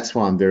 And that's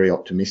why I'm very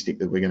optimistic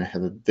that we're going to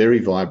have a very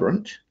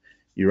vibrant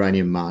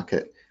uranium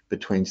market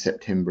between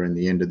September and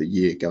the end of the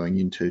year going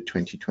into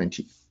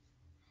 2020.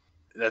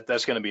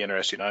 That's going to be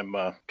interesting. I'm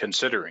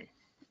considering.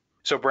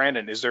 So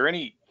Brandon, is there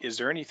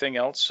anything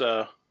else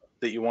that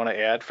you want to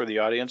add for the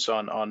audience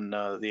on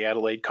the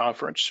Adelaide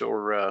conference,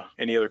 or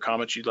any other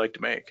comments you'd like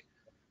to make?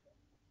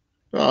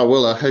 Oh,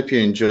 well, I hope you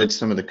enjoyed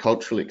some of the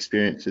cultural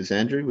experiences,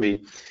 Andrew.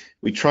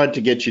 We tried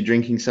to get you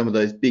drinking some of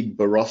those big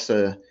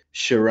Barossa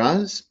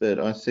Shiraz, but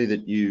I see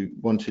that you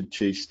wanted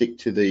to stick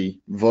to the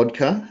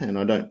vodka, and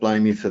I don't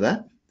blame you for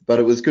that. But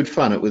it was good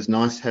fun. It was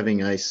nice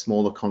having a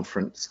smaller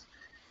conference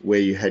where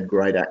you had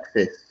great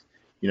access.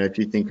 You know, if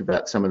you think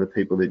about some of the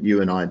people that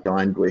you and I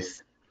dined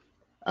with,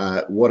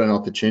 what an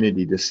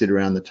opportunity to sit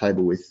around the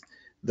table with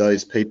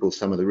those people,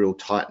 some of the real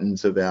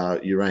titans of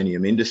our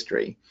uranium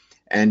industry,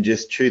 and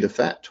just chew the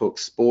fat, talk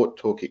sport,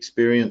 talk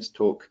experience,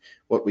 talk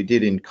what we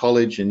did in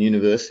college and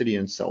university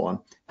and so on.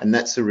 And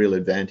that's a real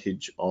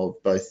advantage of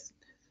both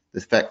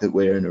the fact that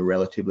we're in a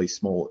relatively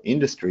small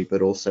industry,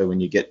 but also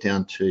when you get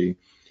down to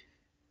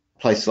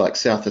places like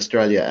South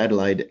Australia,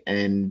 Adelaide,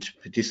 and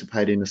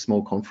participate in a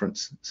small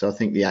conference. So I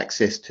think the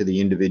access to the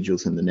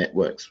individuals and the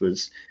networks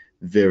was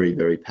very,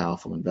 very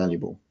powerful and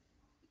valuable.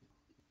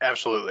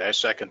 Absolutely, I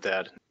second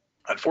that.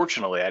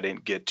 Unfortunately, I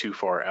didn't get too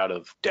far out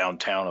of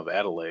downtown of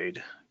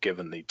Adelaide,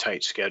 given the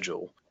tight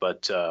schedule.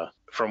 But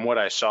from what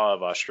I saw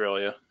of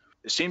Australia,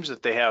 it seems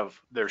that they have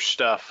their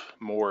stuff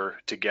more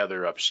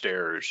together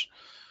upstairs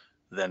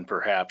than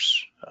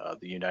perhaps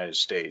the United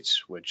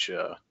States, which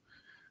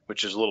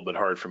is a little bit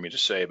hard for me to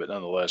say. But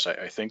nonetheless,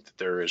 I think that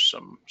there is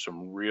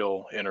some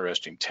real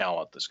interesting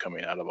talent that's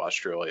coming out of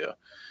Australia,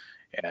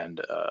 and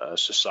a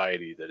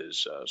society that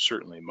is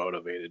certainly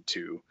motivated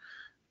to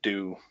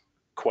do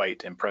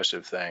quite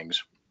impressive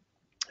things.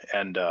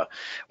 And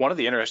one of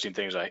the interesting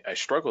things I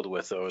struggled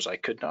with, though, is I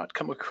could not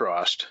come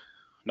across,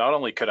 not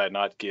only could I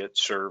not get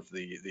served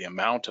the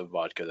amount of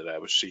vodka that I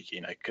was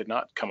seeking, I could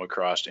not come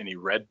across any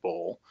Red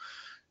Bull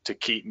to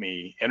keep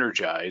me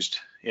energized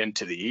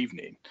into the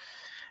evening.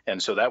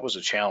 And so that was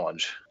a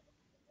challenge.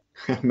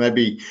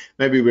 maybe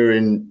we're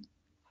in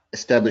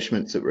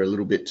establishments that were a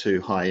little bit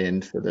too high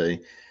end for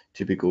the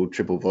typical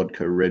triple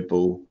vodka Red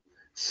Bull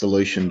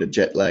solution to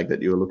jet lag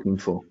that you were looking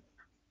for.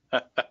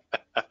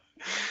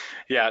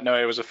 Yeah, no,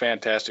 it was a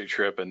fantastic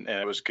trip, and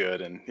it was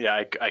good. And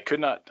yeah, I could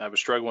not, I was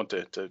struggling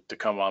to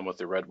come on with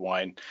the red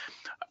wine.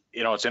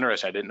 You know, it's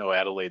interesting. I didn't know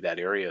Adelaide, that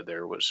area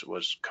there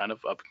was kind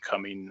of up and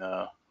coming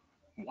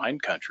wine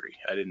country.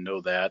 I didn't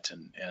know that.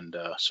 And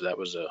so that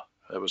was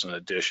an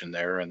addition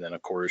there. And then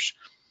of course,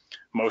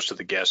 most of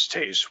the guest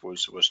taste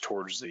was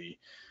towards the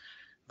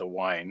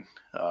wine.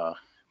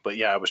 But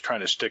yeah, I was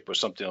trying to stick with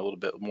something a little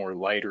bit more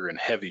lighter and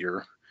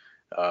heavier,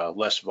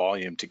 less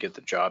volume to get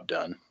the job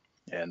done.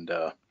 And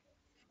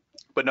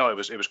but no, it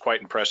was quite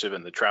impressive,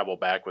 and the travel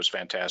back was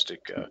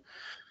fantastic.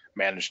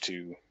 Managed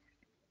to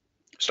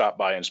stop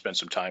by and spend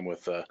some time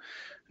with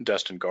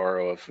Dustin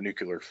Garrow of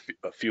Nuclear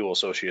Fuel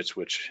Associates,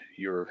 which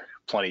you're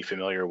plenty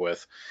familiar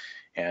with,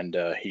 and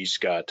he's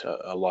got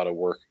a lot of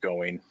work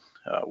going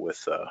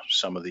with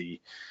some of the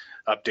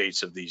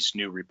updates of these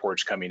new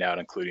reports coming out,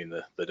 including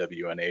the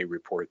WNA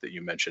report that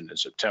you mentioned in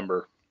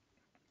September.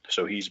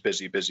 So he's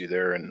busy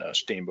there in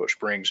Steamboat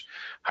Springs.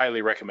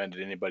 Highly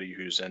recommended anybody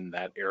who's in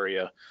that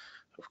area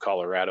of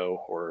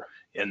Colorado or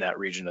in that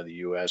region of the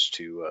U.S.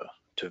 to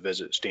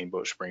visit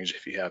Steamboat Springs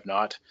if you have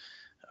not.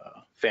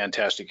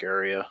 Fantastic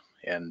area,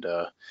 and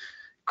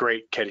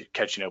great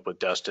catching up with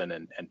Dustin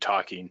and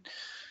talking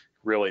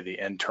really the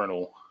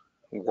internal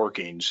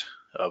workings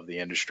of the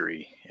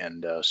industry,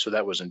 and so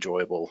that was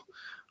enjoyable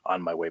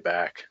on my way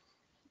back.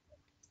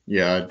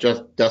 Yeah,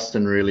 just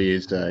Dustin really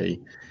is a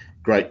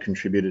great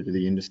contributor to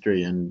the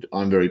industry, and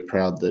I'm very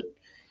proud that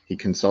he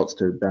consults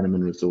to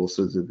Bannerman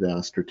Resources as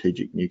our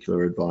strategic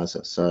nuclear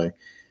advisor. So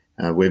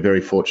we're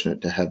very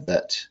fortunate to have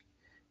that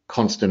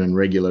constant and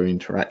regular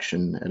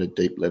interaction at a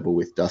deep level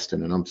with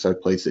Dustin. And I'm so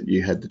pleased that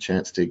you had the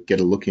chance to get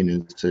a look in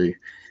as to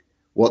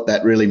what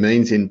that really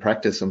means in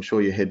practice. I'm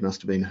sure your head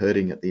must have been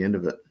hurting at the end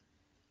of it.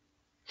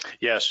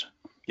 Yes,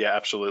 yeah,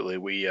 absolutely.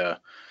 We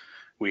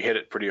hit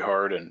it pretty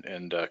hard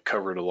and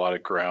covered a lot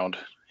of ground,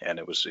 and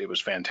it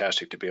was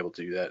fantastic to be able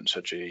to do that in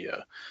such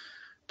a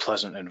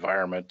pleasant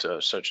environment,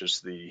 such as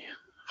the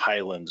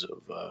highlands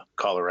of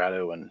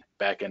Colorado and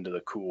back into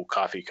the cool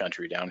coffee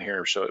country down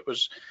here. So it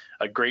was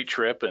a great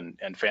trip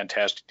and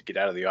fantastic to get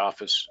out of the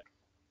office.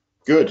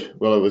 Good.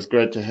 Well, it was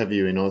great to have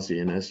you in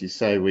Aussie. And as you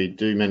say, we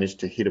do manage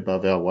to hit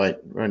above our weight.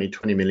 We're only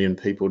 20 million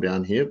people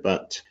down here,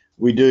 but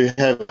we do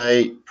have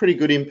a pretty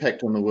good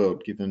impact on the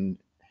world given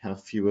how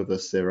few of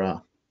us there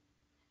are.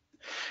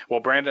 Well,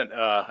 Brandon,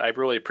 I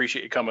really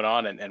appreciate you coming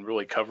on and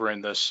really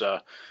covering this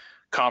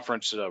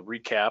conference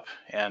recap,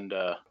 and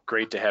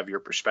great to have your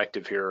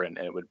perspective here. And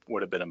it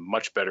would have been a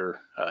much better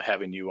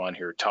having you on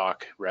here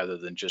talk rather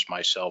than just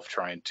myself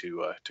trying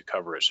to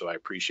cover it. So I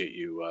appreciate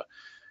you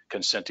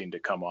consenting to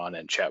come on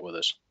and chat with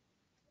us.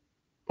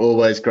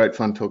 Always great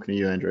fun talking to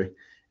you, Andrew.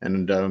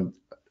 And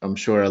I'm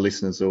sure our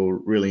listeners will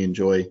really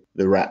enjoy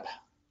the wrap.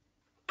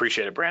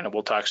 Appreciate it, Brandon.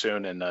 We'll talk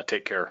soon, and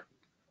take care.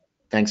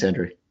 Thanks,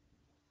 Andrew.